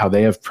complained how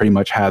they have pretty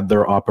much had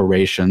their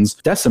operations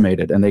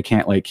decimated and they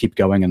can't like keep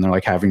going, and they're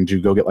like having to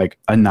go get like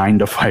a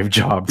 9-to-5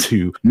 job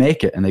to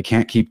make it, and they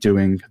can't keep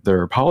doing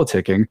their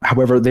politicking.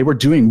 However, they were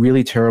doing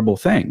really terrible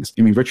things.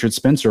 I mean, Richard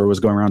Spencer was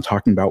going around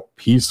talking about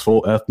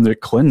peaceful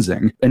ethnic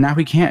cleansing, and now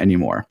he can't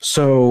anymore.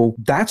 So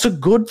that's a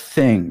good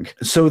thing.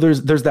 So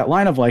there's that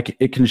line of like,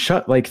 it can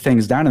shut like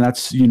things down, and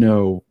that's,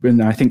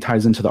 and I think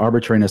ties into the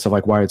arbitrariness of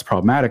like why it's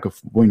problematic of,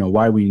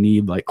 why we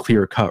need like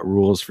clear cut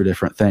rules for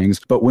different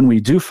things. But when we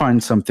do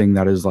find something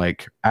that is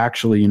like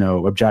actually,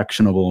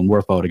 objectionable and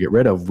worthwhile to get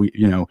rid of,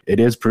 it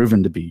is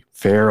proven to be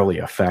fairly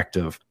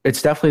effective.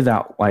 It's definitely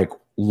that like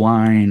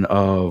line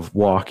of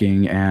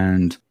walking,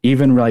 and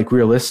even like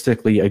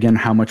realistically, again,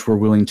 how much we're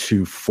willing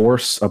to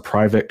force a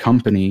private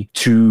company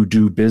to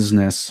do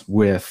business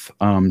with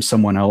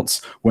someone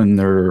else when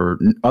they're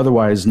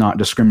otherwise not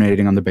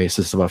discriminating on the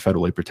basis of a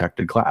federally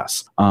protected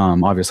class.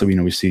 Obviously,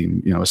 we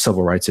see,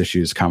 civil rights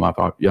issues come up,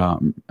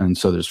 and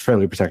so there's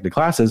federally protected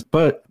classes,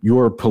 but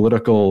your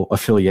political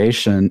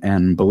affiliation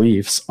and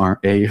beliefs aren't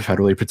a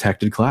federally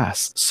protected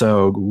class.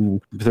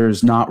 So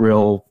there's not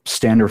real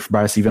standard for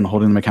bias even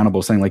holding them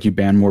accountable, saying like you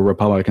ban more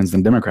Republicans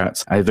than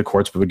Democrats. The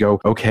courts would go,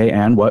 okay,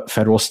 and what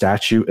federal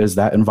statute is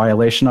that in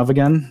violation of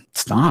again?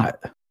 It's not.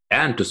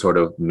 And to sort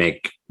of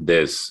make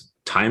this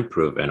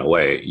time-proof in a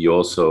way, you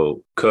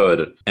also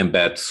could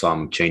embed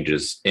some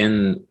changes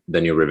in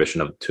the new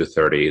revision of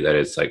 230 that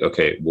is like,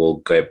 okay,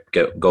 we'll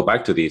go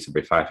back to these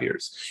every 5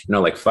 years.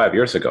 Like 5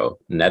 years ago,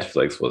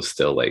 Netflix was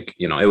still like,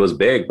 it was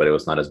big, but it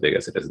was not as big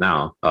as it is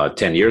now.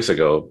 10 years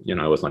ago, it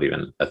was not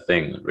even a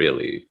thing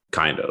really,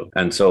 kind of.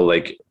 And so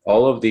like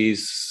all of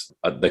these,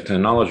 the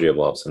technology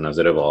evolves, and as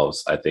it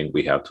evolves, I think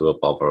we have to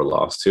evolve our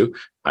laws too.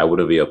 I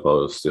wouldn't be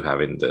opposed to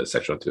having the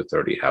Section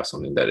 230 have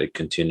something that it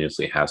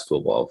continuously has to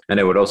evolve. And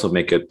it would also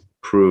make it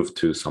prove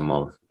to some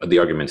of the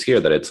arguments here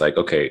that it's like,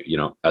 okay,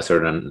 a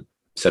certain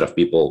set of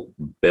people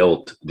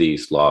built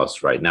these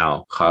laws right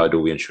now. How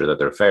do we ensure that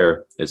they're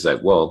fair? It's like,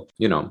 well,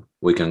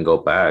 we can go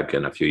back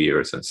in a few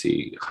years and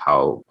see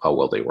how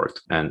well they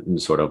worked,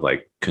 and sort of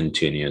like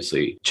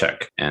continuously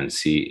check and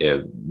see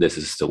if this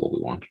is still what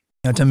we want.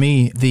 Now, to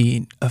me,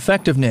 the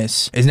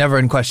effectiveness is never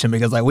in question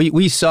because like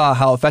we saw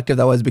how effective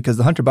that was because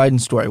the Hunter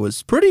Biden story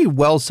was pretty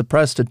well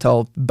suppressed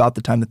until about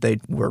the time that they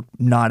were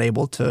not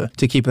able to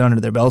keep it under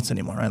their belts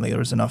anymore, right? Like there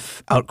was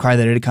enough outcry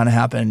that it had kind of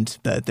happened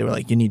that they were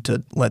like, you need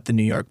to let the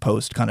New York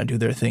Post kind of do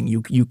their thing.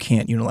 You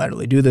can't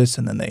unilaterally do this.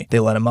 And then they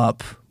let him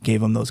up,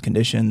 gave him those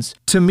conditions.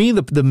 To me,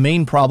 the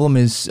main problem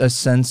is a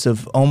sense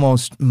of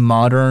almost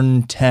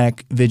modern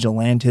tech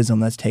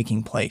vigilantism that's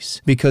taking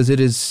place because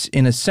it is,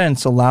 in a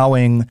sense,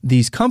 allowing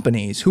these companies,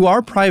 who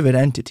are private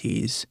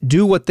entities,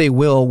 do what they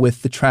will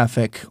with the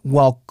traffic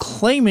while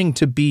claiming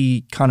to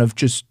be kind of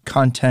just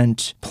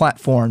content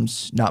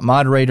platforms, not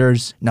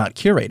moderators, not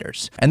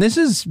curators. And this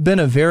has been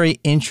a very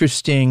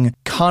interesting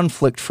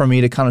conflict for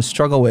me to kind of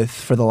struggle with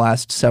for the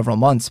last several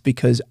months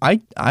because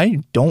I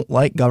don't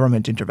like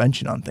government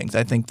intervention on things.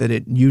 I think that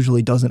it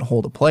usually doesn't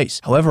hold a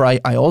place. However,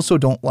 I also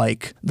don't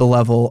like the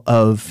level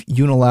of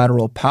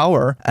unilateral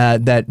power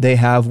that they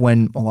have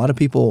when a lot of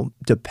people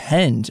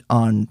depend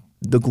on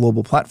the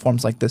global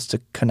platforms like this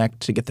to connect,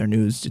 to get their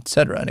news, et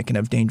cetera. And it can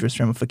have dangerous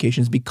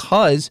ramifications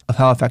because of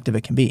how effective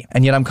it can be.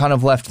 And yet I'm kind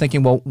of left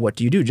thinking, well, what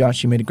do you do?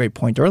 Josh, you made a great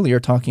point earlier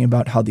talking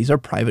about how these are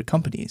private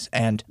companies,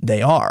 and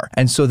they are.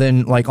 And so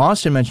then, like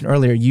Austin mentioned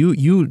earlier,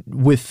 you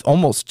with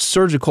almost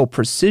surgical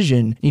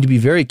precision need to be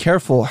very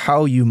careful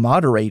how you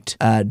moderate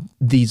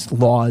these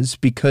laws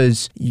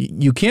because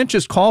you can't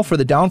just call for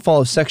the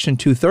downfall of Section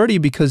 230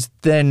 because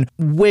then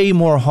way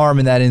more harm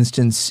in that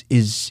instance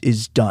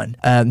is done.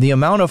 The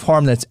amount of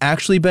harm that's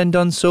actually been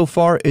done so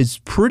far is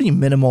pretty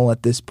minimal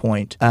at this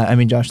point. I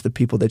mean, Josh, the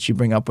people that you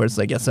bring up where it's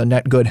like, yes, a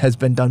net good has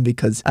been done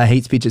because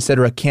hate speech, et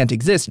cetera, can't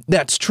exist.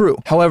 That's true.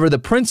 However, the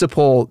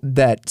principle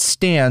that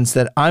stands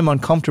that I'm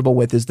uncomfortable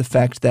with is the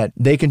fact that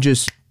they can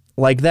just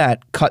like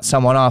that, cut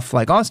someone off,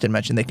 like Austin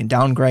mentioned. They can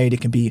downgrade,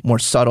 it can be more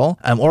subtle,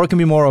 or it can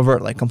be more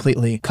overt, like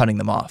completely cutting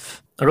them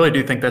off. I really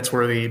do think that's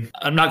where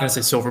I'm not going to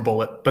say silver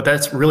bullet, but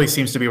that really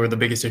seems to be where the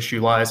biggest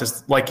issue lies.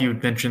 Is like you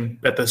mentioned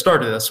at the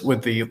start of this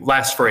with the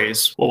last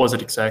phrase. What was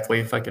it exactly?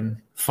 If I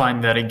can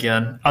find that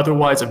again.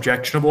 Otherwise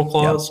objectionable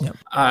clause.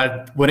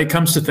 Yep. When it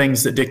comes to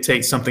things that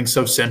dictate something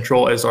so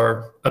central as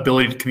our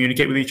ability to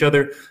communicate with each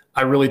other,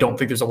 I really don't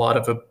think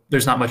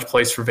there's not much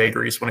place for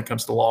vagaries when it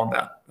comes to the law on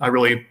that.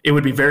 It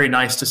would be very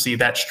nice to see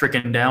that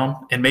stricken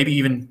down and maybe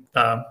even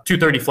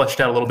 230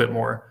 fleshed out a little bit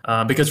more.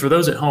 Because for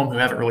those at home who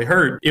haven't really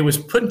heard, it was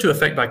put into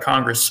effect by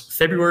Congress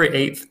February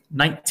 8th,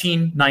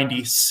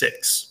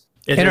 1996.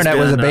 Internet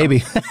was a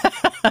baby.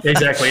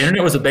 Exactly.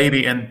 Internet was a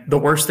baby. And the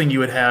worst thing you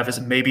would have is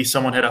maybe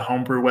someone had a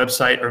homebrew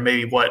website or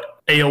maybe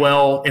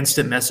AOL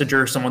Instant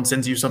Messenger, someone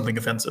sends you something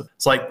offensive.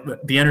 It's like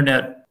the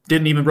internet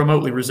didn't even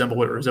remotely resemble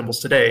what it resembles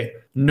today,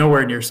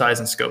 nowhere near size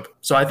and scope.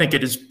 So I think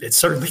it's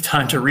certainly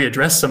time to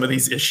readdress some of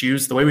these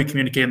issues. The way we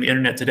communicate on the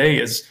internet today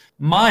is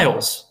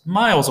miles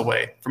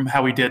away from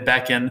how we did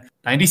back in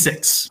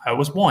 96. I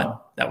was one.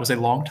 That was a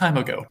long time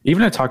ago.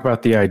 Even to talk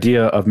about the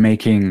idea of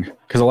making,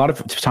 because a lot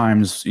of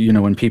times,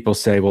 when people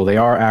say, well, they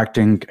are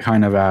acting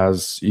kind of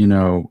as,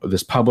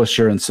 this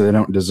publisher, and so they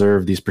don't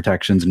deserve these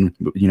protections and,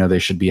 they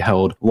should be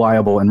held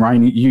liable. And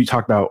Ryan, you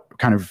talked about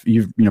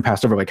you've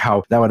passed over like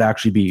how that would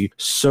actually be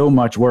so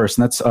much worse.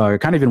 And that's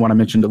kind of even what I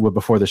mentioned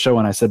before the show.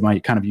 And I said my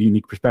kind of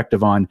unique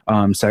perspective on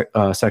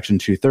Section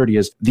 230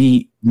 is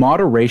the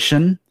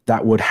moderation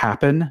that would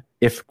happen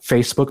if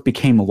Facebook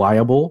became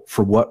liable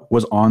for what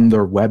was on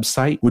their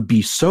website would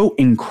be so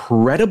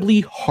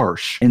incredibly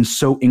harsh and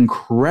so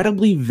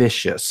incredibly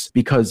vicious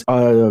because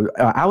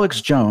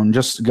Alex Jones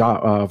was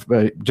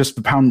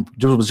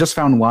just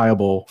found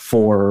liable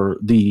for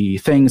the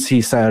things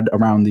he said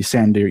around the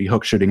Sandy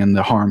Hook shooting and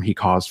the harm he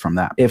caused from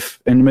that. And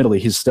admittedly,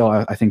 he's still,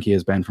 I think he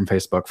is banned from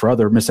Facebook for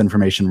other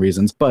misinformation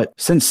reasons. But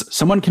since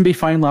someone can be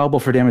fined liable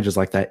for damages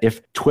like that,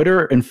 if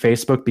Twitter and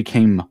Facebook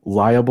became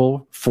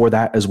liable for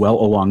that as well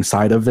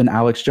alongside of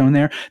Alex Jones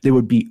there, they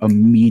would be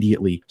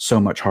immediately so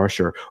much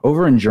harsher.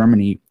 Over in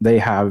Germany, they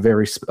have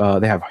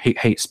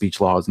hate speech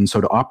laws, and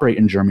so to operate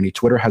in Germany,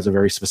 Twitter has a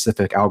very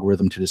specific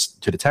algorithm to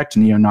detect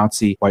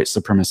neo-Nazi, white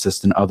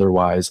supremacist, and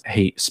otherwise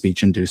hate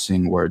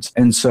speech-inducing words.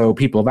 And so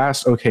people have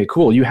asked, okay,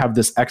 cool, you have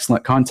this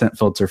excellent content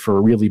filter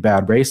for really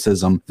bad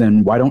racism,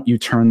 then why don't you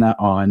turn that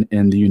on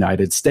in the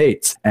United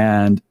States?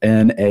 And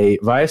in a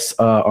Vice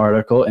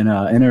article, in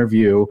an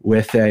interview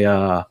with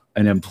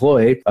an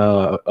employee,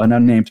 an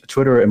unnamed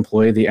Twitter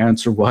employee, the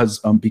answer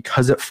was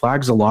because it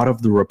flags a lot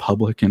of the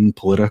Republican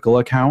political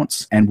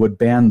accounts and would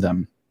ban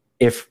them.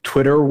 If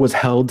Twitter was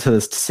held to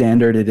the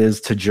standard it is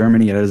to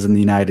Germany as in the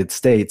United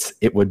States,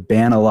 it would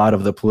ban a lot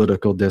of the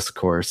political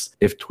discourse.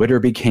 If Twitter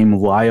became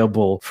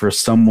liable for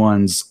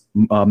someone's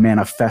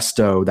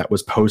manifesto that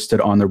was posted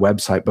on their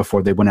website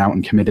before they went out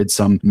and committed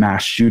some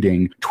mass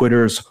shooting,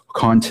 Twitter's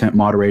content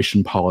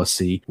moderation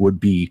policy would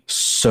be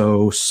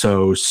so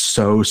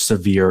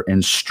severe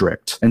and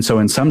strict. And so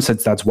in some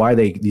sense, that's why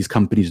these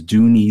companies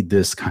do need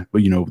this,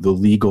 the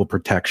legal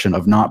protection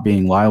of not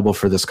being liable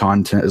for this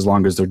content as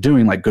long as they're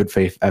doing like good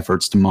faith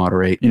efforts to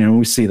moderate.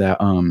 We see that,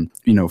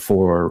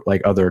 for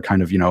like other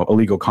kind of,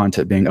 illegal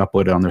content being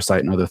uploaded on their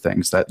site and other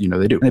things that,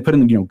 they do. And they put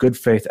in, good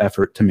faith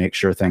effort to make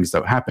sure things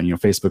don't happen.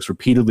 Facebook Facebook's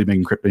repeatedly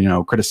been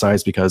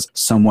criticized because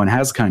someone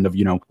has kind of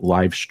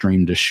live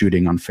streamed a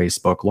shooting on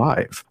Facebook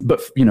Live.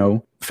 But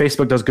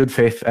Facebook does good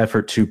faith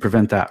effort to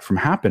prevent that from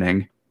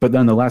happening. But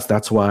nonetheless,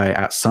 that's why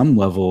at some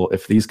level,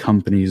 if these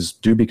companies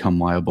do become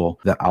liable,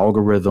 the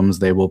algorithms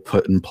they will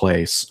put in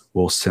place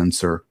will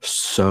censor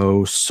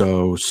so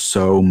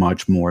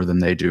much more than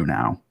they do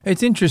now.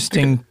 It's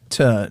interesting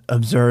to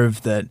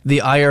observe that the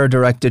ire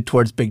directed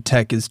towards big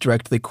tech is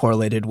directly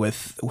correlated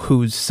with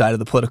whose side of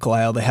the political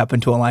aisle they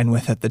happen to align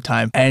with at the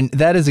time. And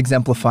that is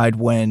exemplified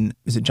when,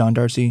 is it John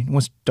Dorsey?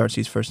 What's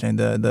Dorsey's first name?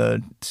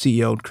 The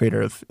CEO,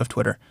 creator of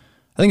Twitter.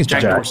 I think it's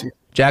Jack Dorsey.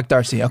 Jack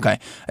Dorsey. Okay.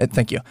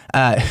 Thank you.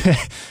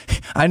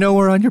 I know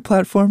we're on your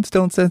platforms.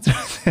 Don't censor.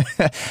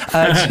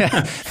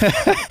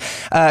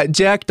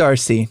 Jack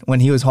Dorsey, when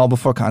he was hauled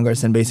before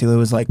Congress and basically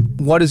was like,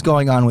 what is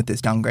going on with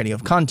this downgrading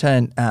of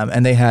content?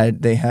 And they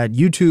had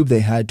YouTube, they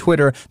had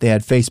Twitter, they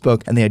had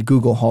Facebook, and they had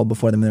Google hauled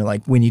before them. And they're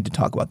like, we need to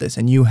talk about this.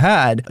 And you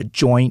had a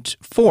joint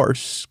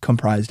force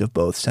comprised of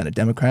both Senate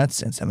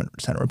Democrats and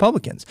Senate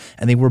Republicans.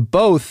 And they were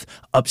both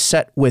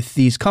upset with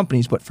these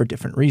companies, but for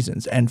different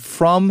reasons. And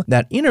from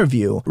that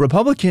interview,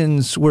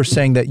 Republicans were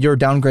saying that you're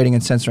downgrading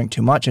and censoring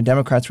too much, and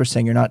Democrats were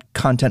saying you're not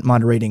content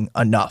moderating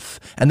enough.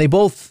 And they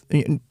both,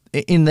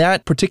 in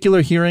that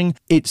particular hearing,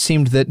 it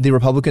seemed that the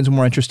Republicans were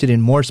more interested in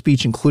more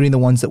speech, including the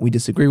ones that we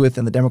disagree with,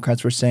 and the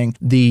Democrats were saying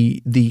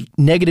the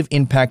negative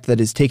impact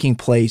that is taking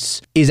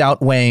place is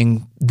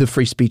outweighing the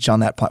free speech on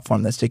that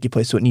platform that's taking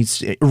place. So it needs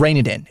to rein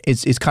it in.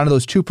 It's kind of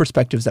those two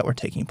perspectives that were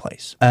taking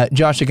place.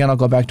 Josh, again, I'll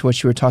go back to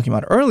what you were talking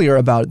about earlier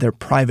about their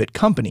private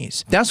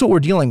companies. That's what we're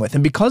dealing with.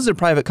 And because they're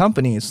private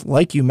companies,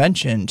 like you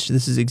mentioned,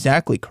 this is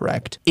exactly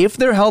correct. If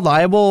they're held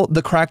liable,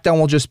 the crackdown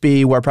will just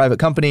be we're a private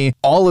company.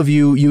 All of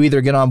you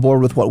either get on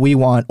board with what we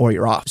want or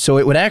you're off. So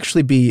it would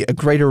actually be a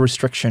greater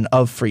restriction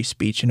of free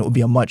speech. And it would be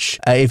a much,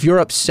 if you're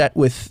upset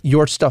with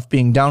your stuff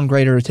being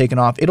downgraded or taken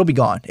off, it'll be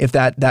gone if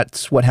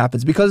that's what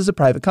happens because it's a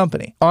private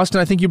company.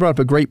 Austin, I think you brought up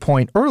a great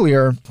point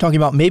earlier, talking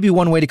about maybe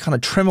one way to kind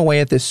of trim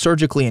away at this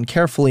surgically and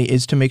carefully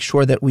is to make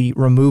sure that we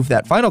remove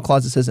that final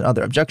clause that says and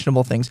other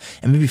objectionable things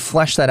and maybe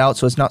flesh that out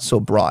so it's not so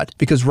broad.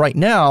 Because right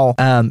now,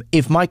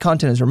 if my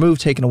content is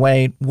removed, taken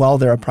away while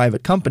they're a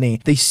private company,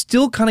 they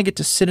still kind of get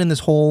to sit in this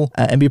hole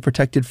and be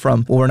protected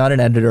from, well, we're not an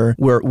editor,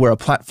 we're a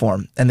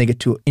platform, and they get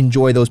to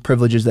enjoy those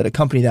privileges that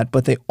accompany that.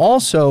 But they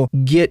also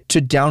get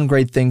to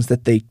downgrade things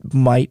that they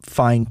might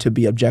find to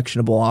be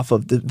objectionable off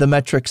of the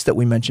metrics that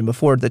we mentioned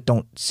before that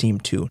don't seem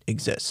to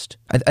exist.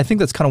 I think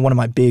that's kind of one of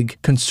my big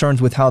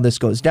concerns with how this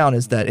goes down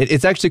is that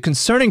it's actually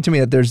concerning to me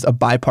that there's a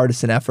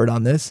bipartisan effort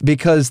on this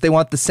because they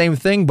want the same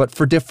thing, but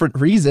for different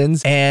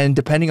reasons. And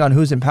depending on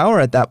who's in power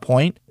at that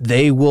point,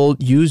 they will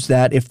use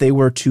that if they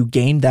were to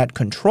gain that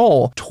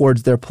control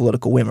towards their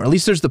political whim, or at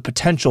least there's the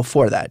potential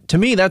for that. To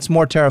me, that's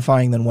more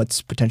terrifying than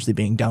what's potentially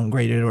being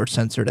downgraded or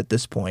censored at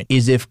this point,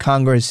 is if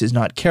Congress is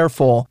not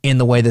careful in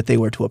the way that they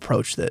were to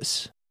approach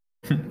this.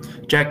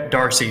 Jack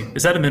Dorsey.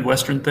 Is that a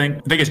Midwestern thing?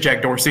 I think it's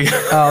Jack Dorsey.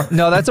 Oh,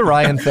 no, that's a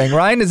Ryan thing.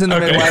 Ryan is in the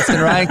Midwest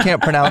and Ryan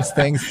can't pronounce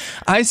things.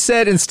 I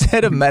said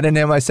instead of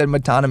metonym, I said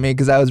metonymy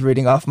because I was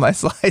reading off my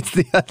slides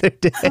the other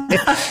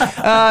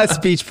day.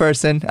 Speech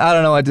person. I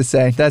don't know what to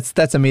say.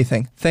 That's a me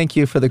thing. Thank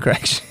you for the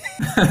correction.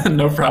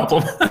 No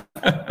problem.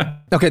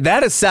 Okay,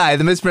 that aside,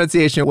 the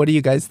mispronunciation, what do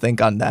you guys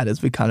think on that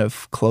as we kind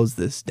of close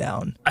this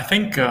down? I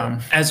think,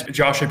 as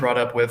Josh had brought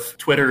up with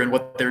Twitter and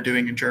what they're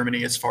doing in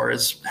Germany as far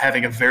as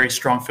having a very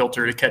strong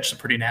filter to catch some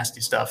pretty nasty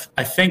stuff,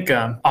 I think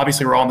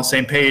obviously we're all on the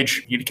same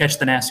page. You need to catch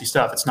the nasty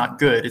stuff. It's not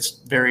good.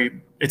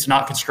 It's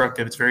not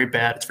constructive. It's very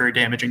bad. It's very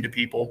damaging to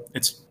people.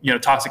 It's,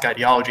 toxic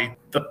ideology.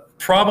 The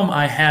problem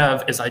I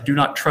have is I do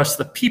not trust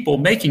the people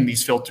making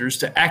these filters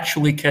to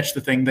actually catch the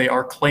thing they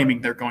are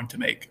claiming they're going to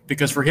make.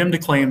 Because for him to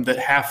claim that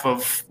half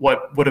of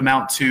what would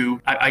amount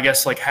to, I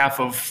guess, like half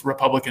of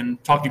Republican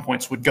talking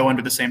points would go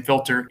under the same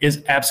filter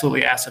is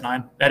absolutely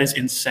asinine. That is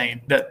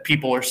insane. That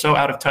people are so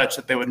out of touch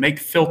that they would make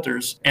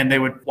filters and they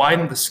would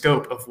widen the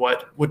scope of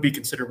what would be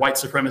considered white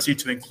supremacy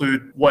to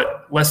include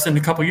what less than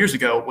a couple years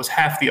ago was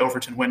half the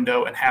Overton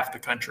window and half the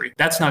country.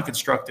 That's not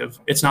constructive.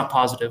 It's not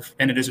positive.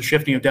 And it is a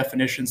shifting of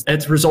definitions.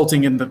 It's resulting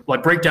in the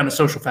breakdown of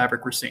social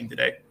fabric we're seeing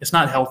today. It's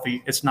not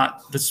healthy. It's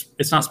not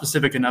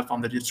specific enough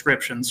on the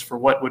descriptions for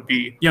what would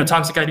be,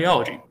 toxic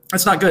ideology.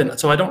 It's not good.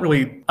 So I don't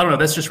know.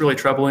 That's just really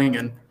troubling.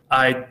 And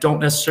I don't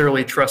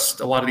necessarily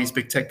trust a lot of these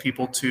big tech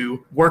people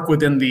to work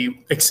within the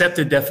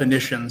accepted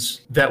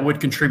definitions that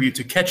would contribute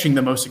to catching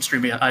the most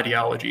extreme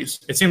ideologies.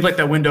 It seems like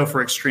that window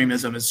for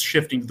extremism is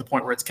shifting to the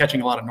point where it's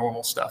catching a lot of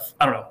normal stuff.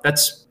 I don't know.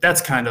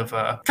 That's kind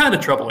of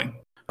troubling.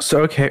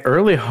 So, okay,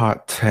 early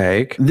hot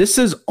take. This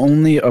is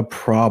only a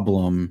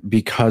problem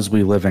because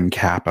we live in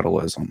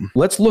capitalism.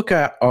 Let's look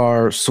at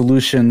our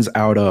solutions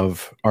out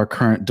of our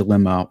current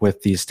dilemma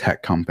with these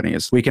tech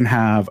companies. We can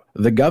have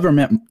the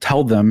government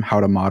tell them how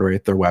to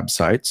moderate their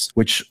websites,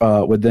 which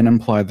would then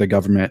imply the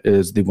government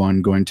is the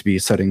one going to be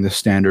setting the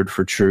standard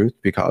for truth,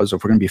 because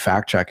if we're going to be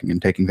fact-checking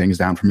and taking things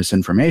down for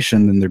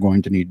misinformation, then they're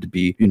going to need to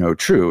be,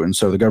 true. And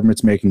so the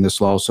government's making this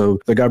law, so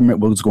the government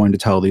was going to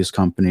tell these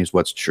companies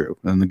what's true.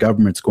 And the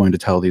government's going to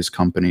tell tell these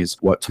companies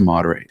what to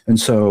moderate. And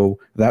so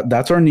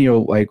that's our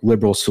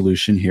liberal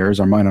solution here is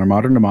in our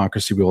modern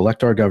democracy, we'll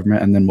elect our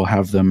government and then we'll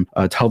have them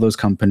tell those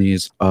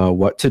companies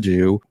what to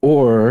do.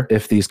 Or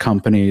if these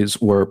companies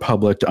were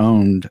public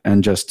owned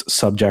and just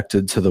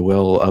subjected to the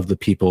will of the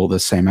people the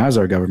same as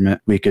our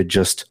government, we could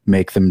just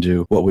make them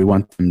do what we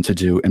want them to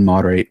do and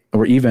moderate,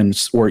 or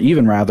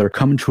even rather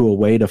come to a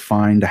way to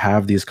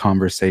have these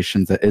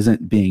conversations that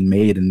isn't being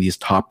made in these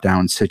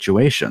top-down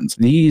situations.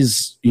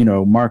 These,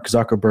 Mark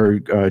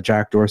Zuckerberg,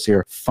 Jack Dorsey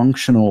are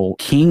functional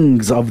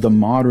kings of the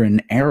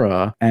modern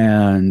era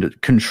and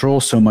control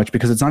so much,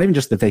 because it's not even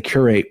just that they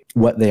curate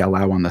what they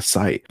allow on the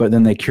site, but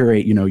then they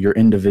curate, your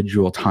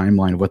individual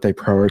timeline of what they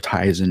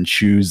prioritize and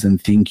choose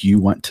and think you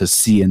want to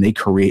see, and they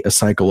create a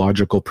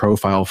psychological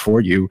profile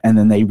for you, and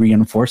then they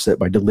reinforce it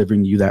by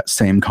delivering you that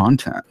same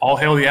content. All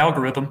hail the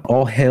algorithm.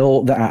 All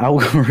hail the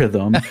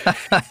algorithm.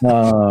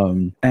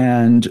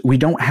 And we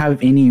don't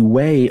have any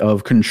way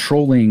of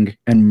controlling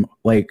and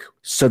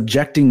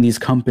subjecting these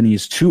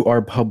companies to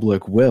our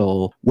public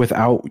will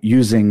without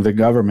using the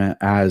government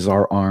as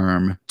our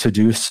arm to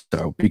do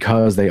so,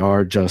 because they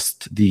are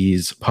just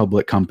these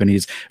public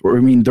companies.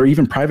 They're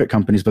even private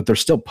companies, but they're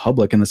still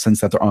public in the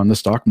sense that they're on the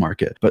stock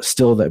market. But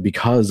still, that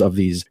because of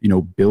these,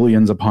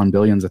 billions upon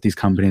billions that these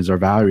companies are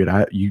valued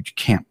at, you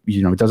can't,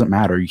 it doesn't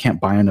matter. You can't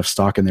buy enough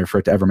stock in there for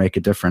it to ever make a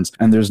difference.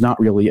 And there's not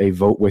really a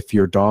vote with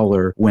your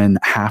dollar when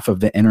half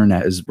of the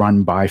internet is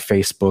run by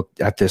Facebook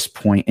at this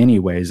point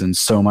anyways. And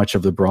so much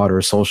of the broader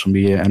social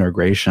media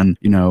integration,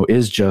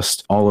 is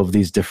just all of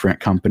these different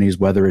companies,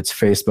 whether it's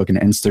Facebook and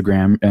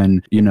Instagram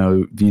and,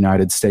 the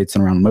United States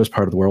and around most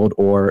part of the world,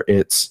 or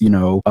it's,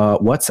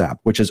 WhatsApp,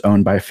 which is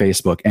owned by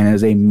Facebook and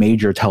is a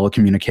major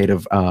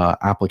telecommunicative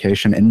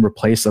application in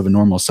replace of a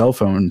normal cell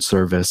phone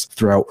service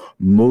throughout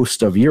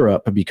most of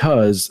Europe,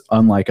 because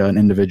unlike an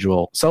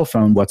individual cell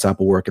phone, WhatsApp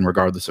will work in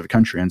regardless of a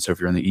country. And so if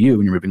you're in the EU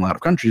and you're moving a lot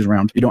of countries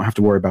around, you don't have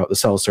to worry about the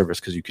cell service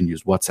because you can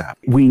use WhatsApp.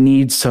 We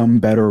need some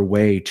better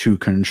way to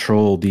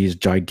control these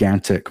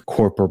gigantic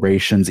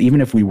corporations.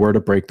 Even if we were to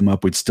break them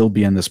up, we'd still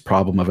be in this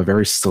problem of a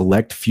very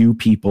select few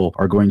people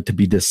are going to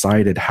be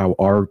decided how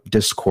our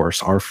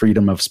discourse, our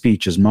freedom of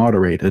speech is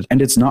moderated,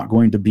 and it's not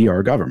going to be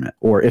our government.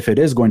 Or if it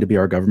is going to be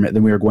our government,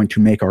 then we are going to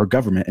make our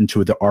government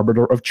into the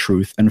arbiter of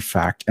truth and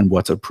fact and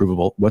what's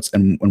approvable, what's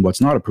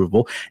not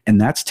approvable, and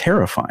that's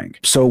terrifying.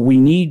 So we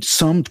need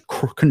some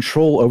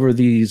control over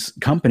these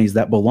companies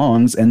that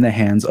belongs in the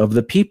hands of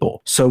the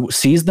people. So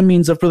seize the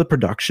means of the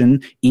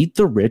production, eat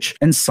the rich,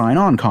 and sign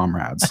on,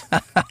 comrades.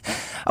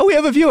 Oh, we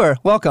have a viewer.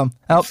 Welcome.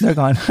 Oh, they're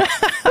gone.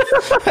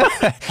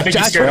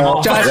 Josh,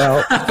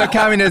 the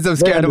communism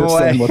scared them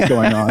away. What's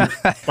going on?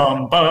 I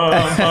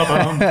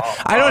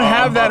don't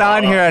have that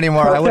on here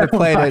anymore. I would have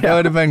played it. That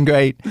would have been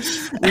great.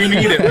 We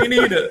need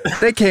it.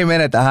 They came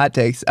in at the hot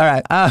takes. All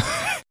right.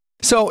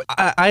 So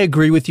I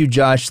agree with you,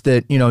 Josh,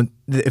 that,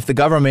 if the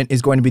government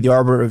is going to be the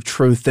arbiter of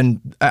truth,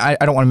 then I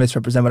don't want to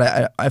misrepresent,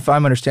 but if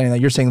I'm understanding that,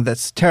 you're saying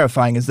that's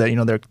terrifying is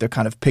that, they're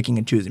kind of picking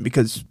and choosing,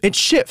 because it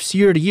shifts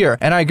year to year.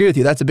 And I agree with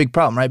you. That's a big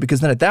problem, right? Because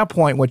then at that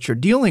point, what you're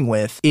dealing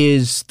with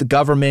is the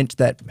government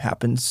that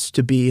happens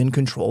to be in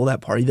control,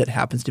 that party that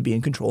happens to be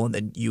in control, and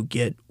then you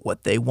get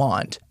what they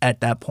want at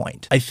that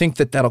point. I think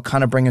that that'll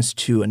kind of bring us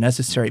to a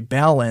necessary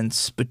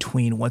balance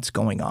between what's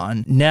going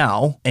on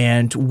now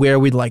and where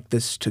we'd like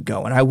this to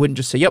go. And I wouldn't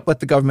just say, yep, let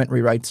the government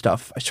rewrite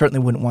stuff. I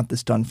certainly wouldn't want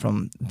this done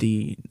from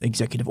the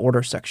executive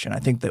order section. I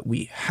think that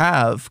we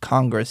have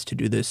Congress to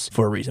do this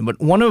for a reason.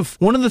 But one of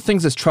the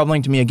things that's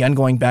troubling to me, again,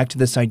 going back to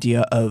this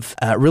idea of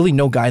really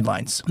no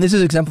guidelines. This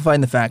is exemplified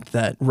in the fact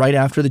that right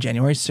after the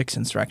January 6th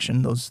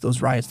insurrection,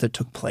 those riots that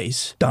took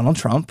place, Donald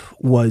Trump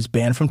was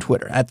banned from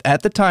Twitter.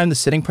 At the time, the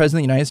sitting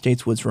president of the United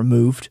States was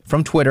removed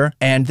from Twitter,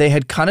 and they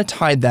had kind of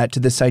tied that to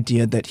this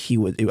idea that he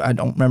was, I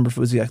don't remember if it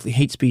was exactly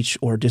hate speech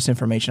or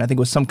disinformation. I think it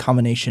was some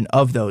combination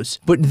of those.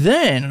 But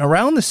then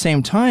around the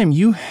same time,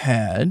 you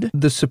had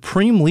the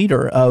supreme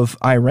leader of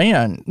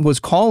Iran was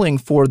calling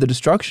for the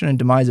destruction and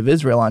demise of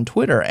Israel on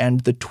Twitter.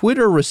 And the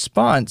Twitter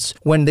response,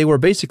 when they were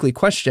basically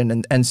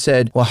questioned and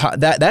said, well,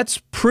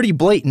 that's pretty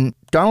blatant.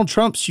 Donald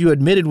Trump's, you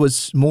admitted,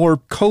 was more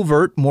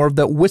covert, more of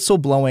that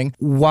whistleblowing.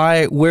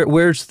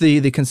 Where's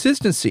the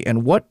consistency?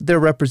 And what their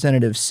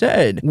representative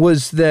said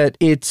was that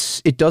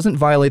it doesn't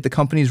violate the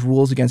company's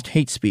rules against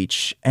hate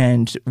speech.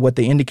 And what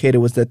they indicated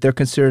was that they're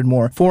considered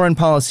more foreign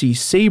policy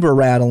saber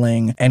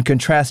rattling, and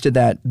contrasted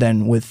that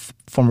then with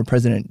former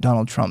President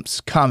Donald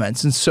Trump's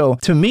comments. And so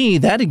to me,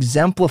 that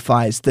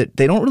exemplifies that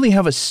they don't really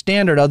have a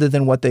standard other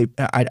than what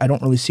I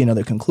don't really see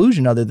another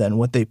conclusion other than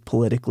what they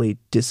politically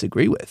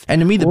disagree with.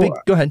 And to me,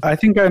 go ahead. I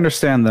think I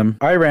understand them.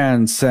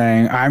 Iran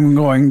saying, I'm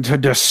going to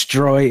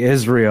destroy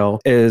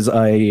Israel is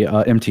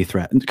a empty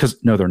threat, because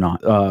no, they're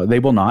not. They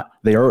will not.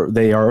 They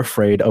are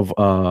afraid of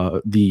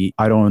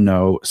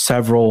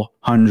several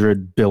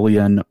 $100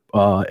 billion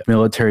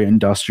military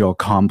industrial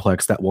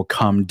complex that will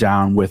come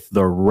down with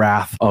the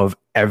wrath of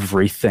every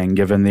everything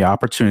given the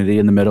opportunity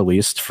in the Middle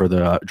East for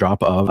the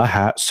drop of a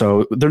hat.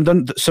 So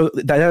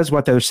that is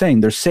what they're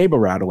saying. They're saber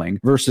rattling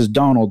versus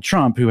Donald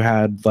Trump, who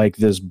had like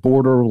this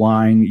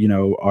borderline,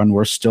 and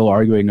we're still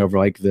arguing over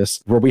like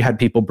this, where we had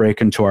people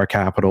break into our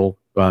Capitol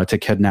to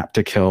kidnap,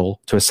 to kill,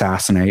 to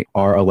assassinate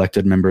our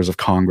elected members of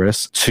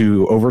Congress,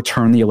 to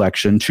overturn the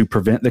election, to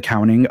prevent the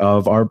counting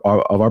of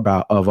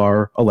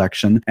our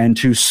election, and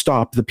to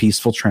stop the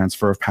peaceful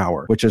transfer of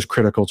power, which is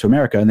critical to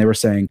America. And they were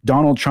saying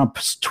Donald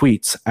Trump's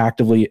tweets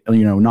actively,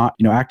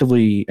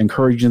 actively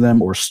encouraging them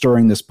or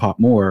stirring this pot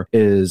more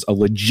is a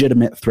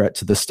legitimate threat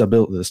to the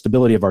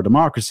stability of our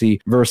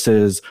democracy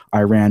versus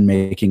Iran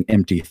making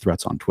empty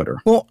threats on Twitter.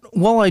 Well,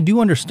 while I do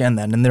understand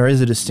that, and there is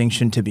a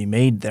distinction to be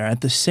made there, at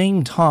the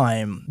same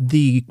time,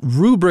 the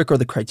rubric or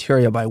the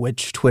criteria by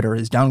which Twitter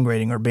is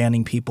downgrading or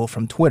banning people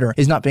from Twitter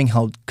is not being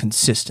held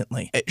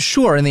consistently.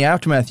 Sure, in the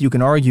aftermath, you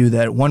can argue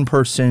that one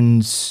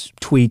person's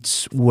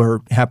tweets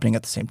were happening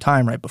at the same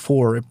time right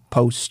before,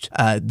 post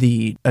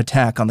the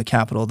attack on the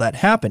Capitol that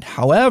happened.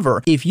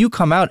 However, if you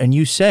come out and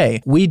you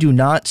say, we do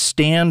not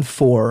stand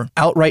for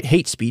outright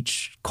hate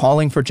speech,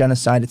 calling for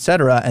genocide,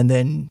 etc., and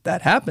then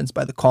that happens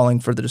by the calling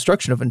for the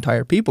destruction of an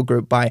entire people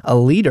group by a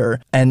leader,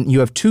 and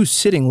you have two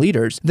sitting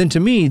leaders, then to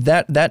me,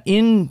 that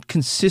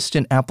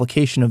inconsistent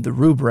application of the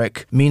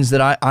rubric means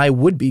that I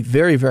would be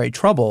very, very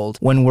troubled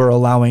when we're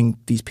allowing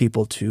these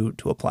people to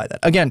apply that.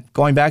 Again,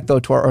 going back, though,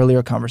 to our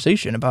earlier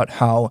conversation about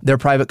how they're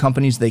private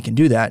companies, they can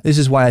do that. This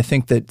is why I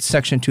think that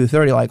Section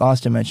 230, like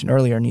Austin mentioned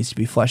earlier, needs to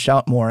be fleshed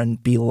out more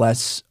and be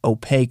less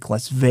opaque,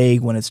 less vague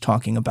when it's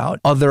talking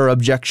about other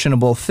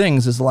objectionable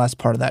things as the last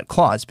part of that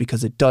clause,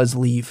 because it does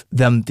leave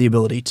them the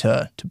ability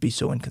to be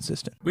so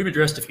inconsistent. We've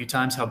addressed a few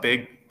times how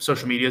big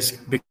social media's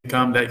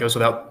become. That goes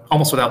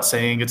almost without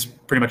saying. It's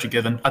pretty much a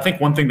given. I think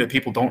one thing that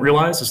people don't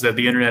realize is that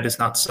the internet is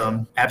not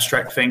some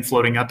abstract thing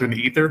floating out there in the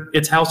ether.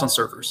 It's housed on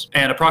servers,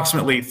 and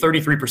approximately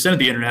 33% of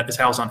the internet is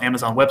housed on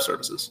Amazon Web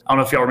Services. I don't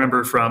know if y'all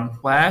remember from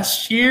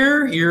last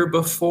year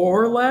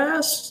before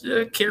last,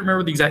 can't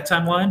remember the exact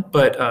timeline,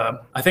 but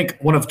I think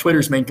one of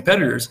Twitter's main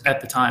competitors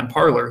at the time,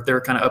 Parler,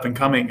 they're kind of up and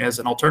coming as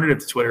an alternative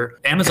to Twitter.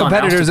 Amazon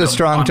competitor is a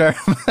strong term.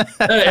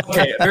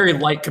 Okay, a very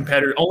light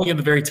competitor, only in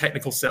the very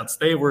technical sense.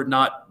 They were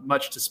not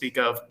much to speak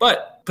of,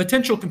 but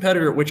potential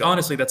competitor, which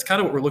honestly, that's kind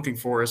of what we're looking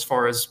for as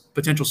far as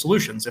potential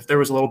solutions. If there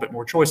was a little bit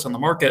more choice on the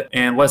market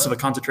and less of a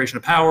concentration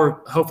of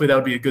power, hopefully that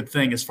would be a good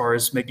thing as far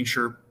as making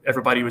sure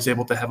everybody was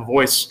able to have a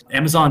voice.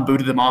 Amazon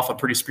booted them off on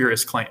pretty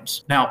spurious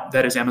claims. Now,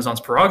 that is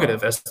Amazon's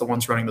prerogative as the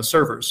ones running the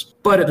servers.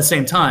 But at the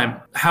same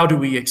time, how do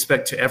we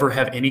expect to ever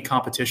have any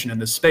competition in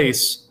this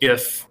space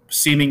if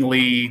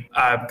seemingly,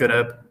 I'm going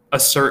to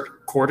assert,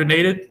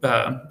 coordinated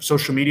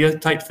social media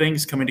type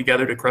things coming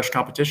together to crush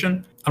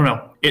competition? I don't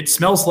know. It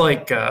smells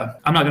like,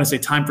 I'm not going to say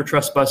time for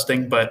trust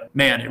busting, but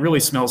man, it really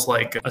smells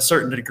like a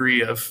certain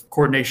degree of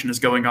coordination is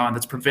going on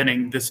that's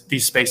preventing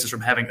these spaces from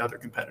having other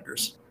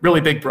competitors.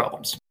 Really big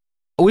problems.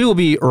 We will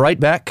be right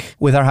back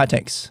with our hot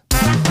takes.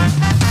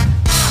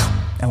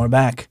 And we're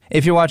back.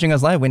 If you're watching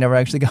us live, we never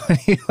actually go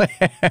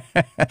anywhere.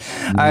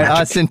 All right,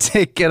 Austin,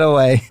 take it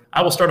away.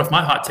 I will start off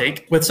my hot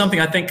take with something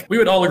I think we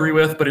would all agree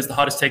with, but is the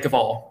hottest take of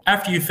all.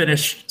 After you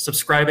finish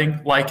subscribing,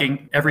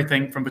 liking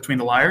everything from Between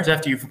the Liars,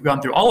 after you've gone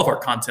through all of our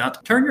content,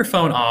 turn your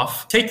phone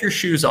off, take your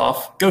shoes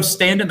off, go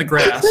stand in the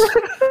grass.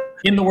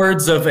 In the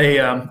words of a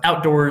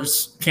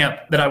outdoors camp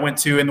that I went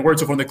to, in the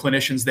words of one of the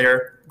clinicians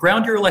there,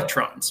 ground your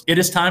electrons. It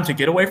is time to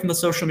get away from the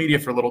social media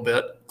for a little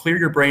bit, clear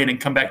your brain, and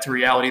come back to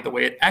reality the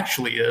way it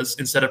actually is,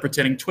 instead of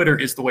pretending Twitter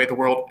is the way the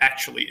world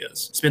actually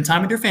is. Spend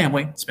time with your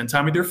family, spend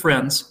time with your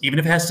friends, even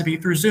if it has to be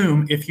through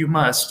Zoom if you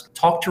must.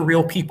 Talk to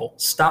real people.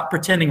 Stop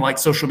pretending like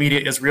social media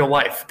is real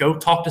life. Go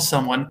talk to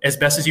someone as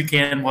best as you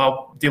can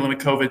while dealing with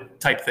COVID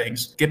type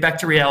things. Get back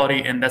to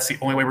reality, and that's the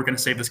only way we're going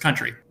to save this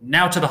country.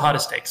 Now to the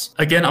hottest takes.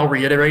 Again, I'll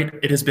reiterate,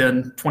 it has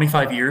been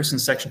 25 years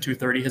since Section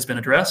 230 has been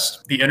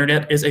addressed. The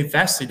internet is a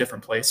vastly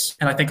different place.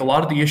 And I think a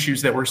lot of the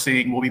issues that we're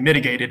seeing will be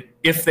mitigated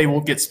if they will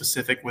get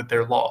specific with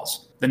their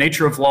laws. The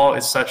nature of law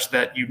is such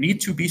that you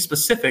need to be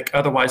specific,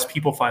 otherwise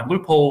people find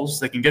loopholes,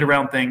 they can get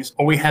around things,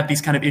 or we have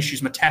these kind of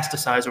issues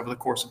metastasize over the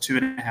course of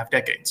 2.5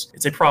 decades.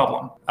 It's a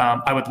problem.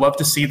 I would love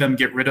to see them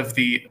get rid of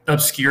the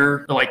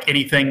obscure, like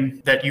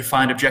anything that you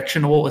find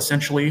objectionable,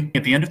 essentially,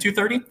 at the end of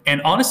 230.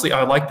 And honestly, I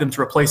would like them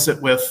to replace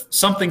it with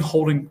something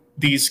holding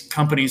these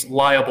companies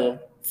liable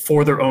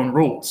for their own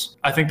rules.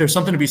 I think there's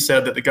something to be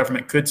said that the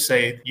government could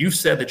say, you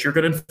said that you're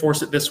going to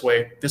enforce it this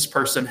way. This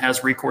person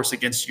has recourse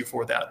against you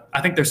for that.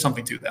 I think there's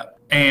something to that.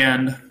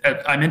 And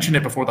I mentioned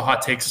it before, the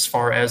hot takes as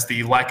far as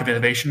the lack of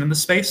innovation in the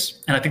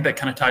space. And I think that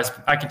kind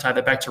of I can tie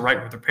that back to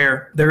right to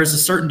repair. There is a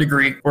certain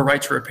degree where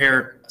right to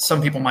repair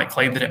some people might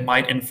claim that it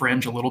might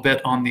infringe a little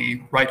bit on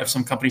the right of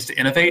some companies to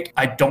innovate.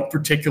 I don't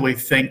particularly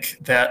think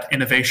that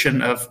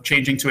innovation of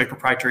changing to a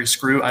proprietary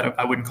screw,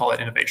 I wouldn't call it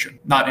innovation,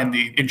 not in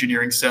the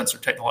engineering sense or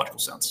technological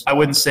sense. I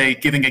wouldn't say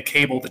giving a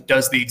cable that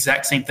does the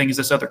exact same thing as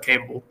this other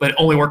cable, but it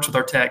only works with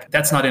our tech.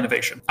 That's not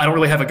innovation. I don't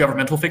really have a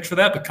governmental fix for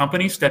that, but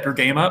companies, step your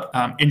game up.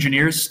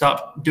 Engineers,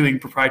 stop doing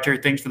proprietary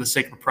things for the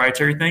sake of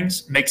proprietary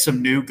things. Make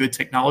some new good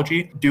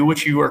technology. Do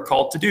what you are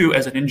called to do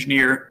as an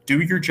engineer.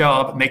 Do your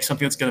job. Make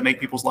something that's going to make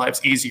people's lives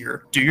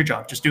easier. Do your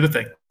job. Just do the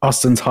thing.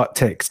 Austin's hot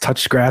takes: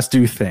 touch grass,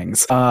 do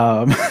things.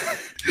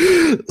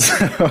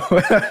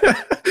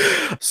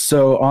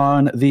 So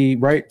on the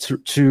right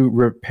to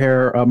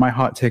repair, my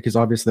hot take is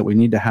obviously that we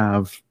need to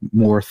have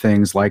more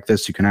things like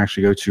this. You can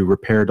actually go to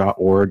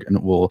repair.org and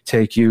it will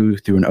take you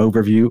through an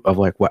overview of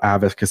like what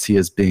advocacy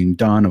is being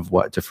done, of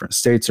what different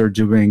states are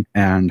doing,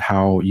 and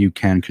how you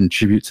can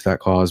contribute to that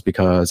cause,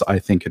 because I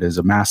think it is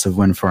a massive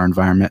win for our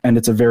environment and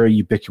it's a very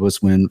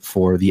ubiquitous win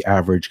for the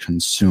average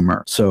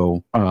consumer.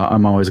 So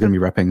I'm always going to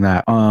be repping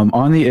that.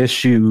 On the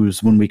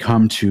issues when we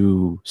come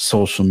to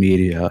social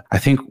media, I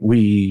think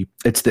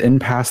it's the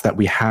impasse that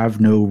we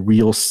have no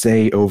real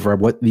say over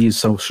what these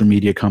social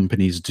media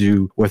companies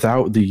do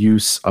without the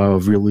use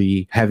of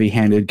really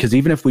heavy-handed, because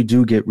even if we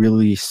do get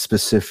really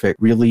specific,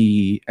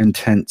 really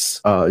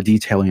intense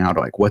detailing out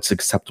like what's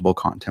acceptable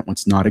content,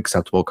 what's not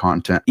acceptable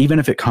content, even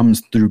if it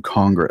comes through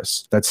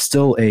Congress, that's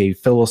still a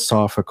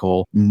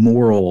philosophical,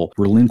 moral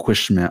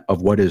relinquishment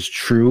of what is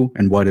true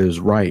and what is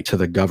right to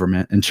the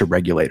government and to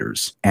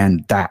regulators.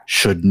 And that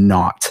should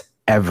not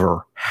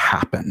ever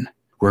happen,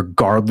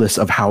 regardless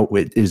of how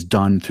it is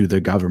done through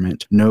the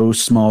government. No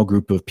small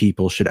group of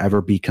people should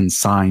ever be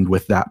consigned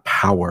with that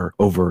power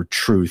over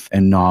truth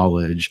and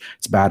knowledge.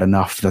 It's bad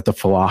enough that the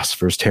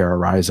philosophers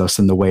terrorize us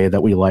in the way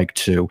that we like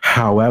to.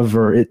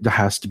 However, it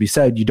has to be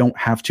said, you don't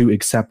have to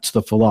accept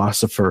the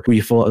philosopher.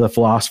 The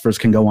philosophers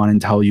can go on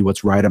and tell you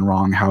what's right and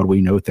wrong. How do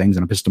we know things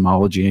in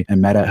epistemology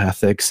and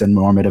meta-ethics and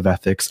normative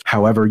ethics?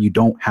 However, you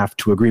don't have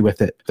to agree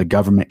with it. The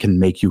government can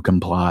make you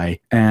comply,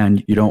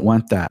 and you don't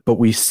want that. But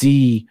we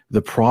see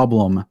the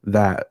problem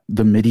that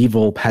the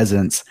medieval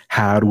peasants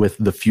had with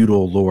the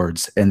feudal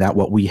lords, and that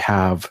what we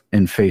have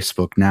in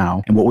Facebook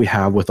now and what we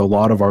have with a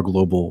lot of our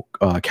global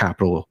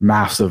capital,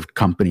 massive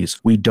companies.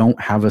 We don't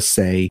have a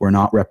say. We're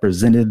not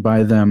represented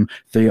by them.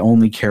 They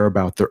only care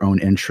about their own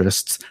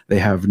interests. They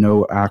have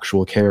no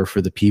actual care for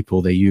the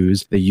people they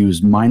use. They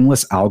use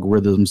mindless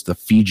algorithms to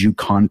feed you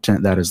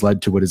content that has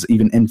led to what has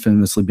even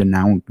infamously been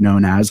now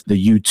known as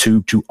the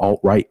YouTube to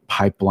alt-right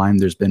pipeline.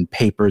 There's been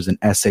papers and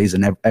essays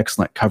and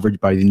excellent coverage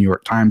by the New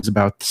York Times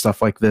about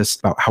stuff like this,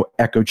 about how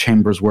echo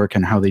chambers work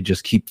and how they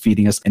just keep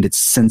feeding us. And it's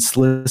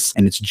senseless,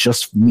 and it's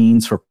just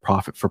means for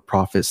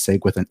profit's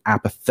sake, with an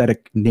apathetic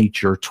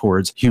nature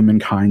towards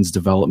humankind's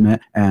development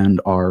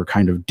and our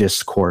kind of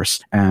discourse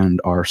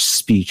and our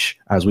speech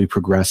as we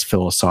progress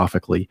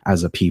philosophically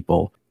as a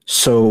people.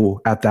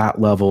 So at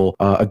that level,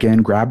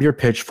 again, grab your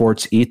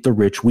pitchforks, eat the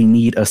rich. We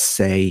need a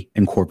say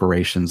in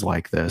corporations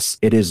like this.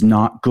 It is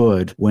not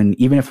good when,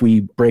 even if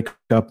we break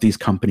up these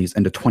companies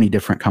into 20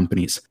 different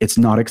companies, it's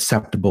not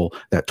acceptable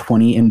that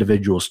 20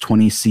 individuals,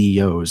 20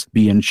 CEOs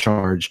be in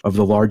charge of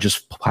the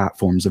largest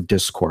platforms of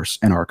discourse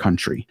in our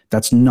country.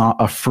 That's not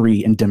a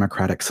free and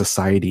democratic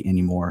society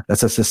anymore.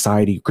 That's a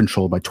society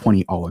controlled by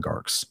 20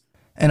 oligarchs.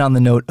 And on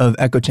the note of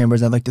echo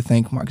chambers, I'd like to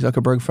thank Mark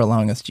Zuckerberg for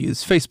allowing us to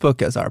use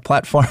Facebook as our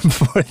platform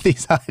for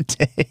these hot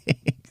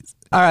takes.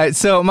 All right,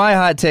 so my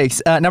hot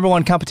takes. Number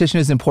one, competition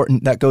is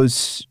important. That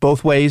goes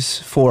both ways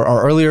for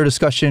our earlier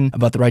discussion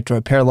about the right to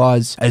repair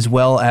laws, as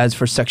well as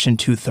for Section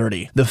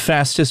 230. The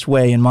fastest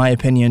way, in my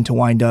opinion, to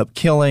wind up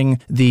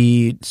killing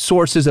the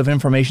sources of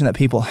information that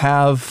people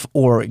have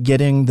or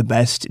getting the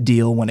best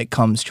deal when it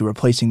comes to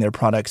replacing their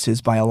products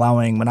is by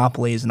allowing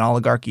monopolies and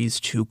oligarchies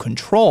to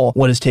control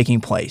what is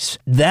taking place.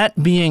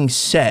 That being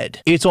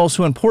said, it's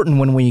also important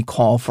when we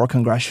call for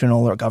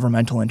congressional or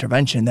governmental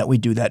intervention that we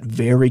do that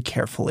very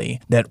carefully,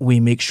 that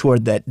we make sure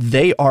that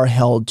they are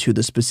held to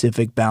the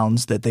specific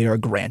bounds that they are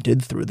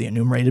granted through the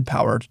enumerated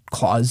power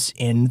clause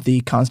in the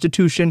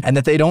Constitution, and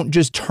that they don't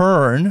just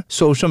turn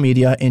social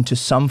media into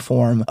some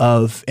form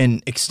of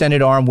an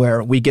extended arm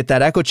where we get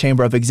that echo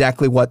chamber of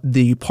exactly what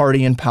the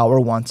party in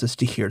power wants us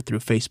to hear through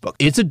Facebook.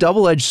 It's a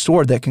double-edged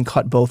sword that can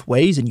cut both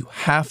ways, and you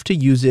have to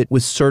use it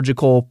with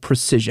surgical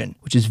precision,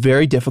 which is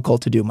very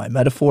difficult to do. My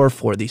metaphor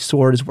for the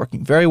sword is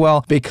working very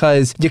well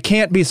because you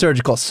can't be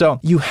surgical.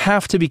 So you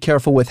have to be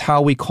careful with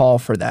how we call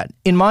for that.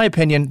 In my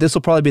opinion, this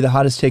will probably be the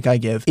hottest take I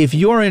give. If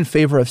you're in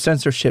favor of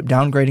censorship,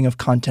 downgrading of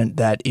content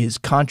that is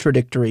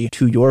contradictory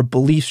to your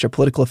beliefs, your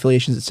political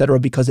affiliations, etc.,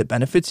 because it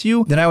benefits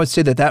you, then I would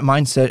say that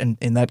mindset, and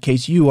in that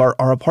case, you are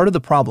a part of the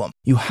problem.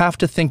 You have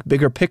to think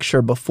bigger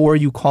picture before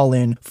you call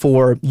in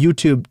for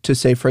YouTube to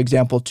say, for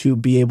example, to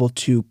be able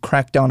to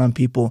crack down on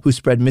people who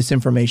spread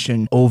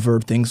misinformation over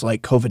things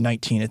like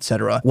COVID-19,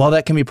 etc. While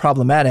that can be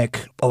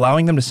problematic,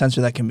 allowing them to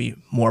censor that can be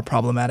more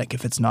problematic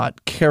if it's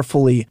not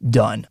carefully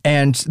done.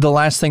 And the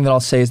last thing thing that I'll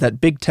say is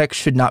that big tech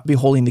should not be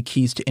holding the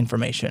keys to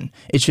information.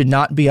 It should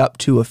not be up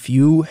to a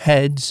few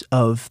heads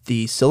of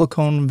the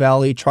Silicon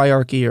Valley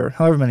triarchy, or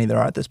however many there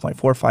are at this point,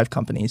 4 or 5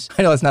 companies.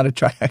 I know it's not a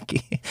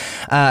triarchy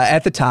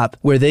at the top,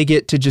 where they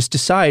get to just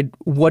decide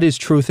what is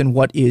truth and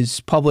what is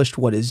published,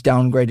 what is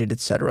downgraded,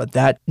 etc.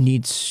 That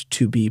needs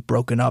to be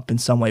broken up in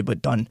some way,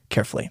 but done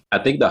carefully. I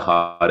think the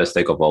hottest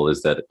take of all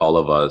is that all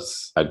of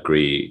us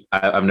agree.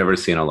 I've never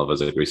seen all of us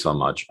agree so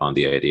much on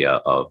the idea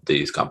of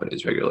these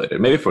companies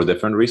regulated, maybe for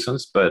different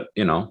reasons, but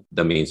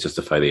the means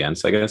justify the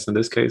ends, I guess, in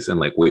this case. And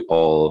like, we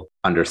all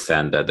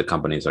understand that the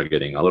companies are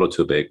getting a little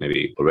too big,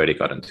 maybe already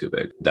gotten too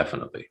big,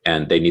 definitely.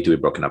 And they need to be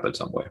broken up in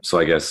some way. So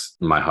I guess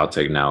my hot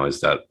take now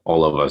is that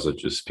all of us are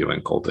just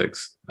spewing cold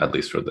takes, at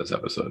least for this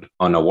episode.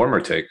 On a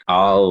warmer take,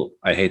 I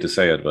hate to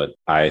say it, but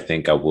I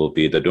think I will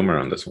be the doomer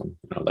on this one.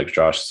 Like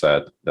Josh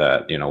said,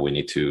 that, we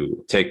need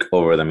to take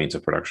over the means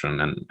of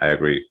production. And I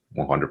agree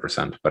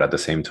 100%. But at the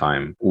same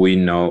time, we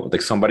know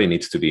like somebody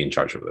needs to be in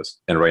charge of this.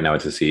 And right now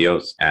it's the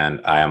CEOs.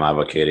 And I am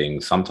advocating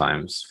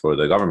sometimes for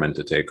the government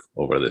to take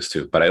over this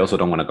too. But I also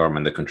don't want a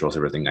government that controls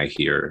everything I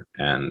hear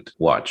and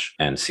watch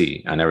and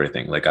see and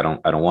everything. Like I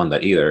don't want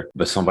that either,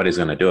 but somebody's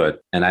going to do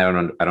it. And I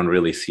don't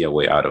really see a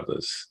way out of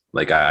this.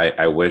 Like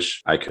I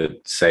wish I could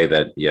say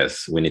that,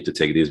 yes, we need to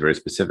take these very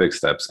specific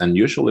steps. And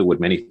usually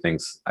with many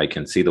things, I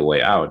can see the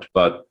way out.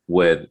 But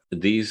with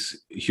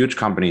these huge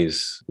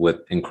companies with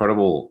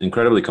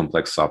incredibly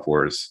complex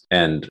softwares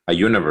and a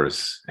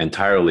universe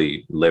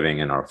entirely living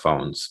in our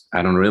phones,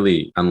 I don't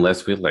really,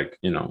 unless we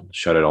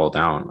shut it all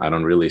down, I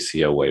don't really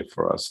see a way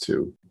for us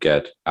to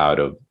get out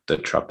of the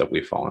trap that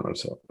we're falling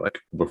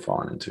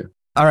into.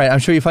 All right, I'm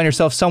sure you find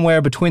yourself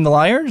somewhere between the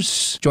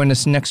liars. Join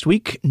us next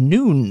week,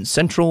 noon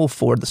Central,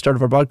 for the start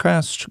of our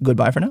broadcast.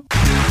 Goodbye for now.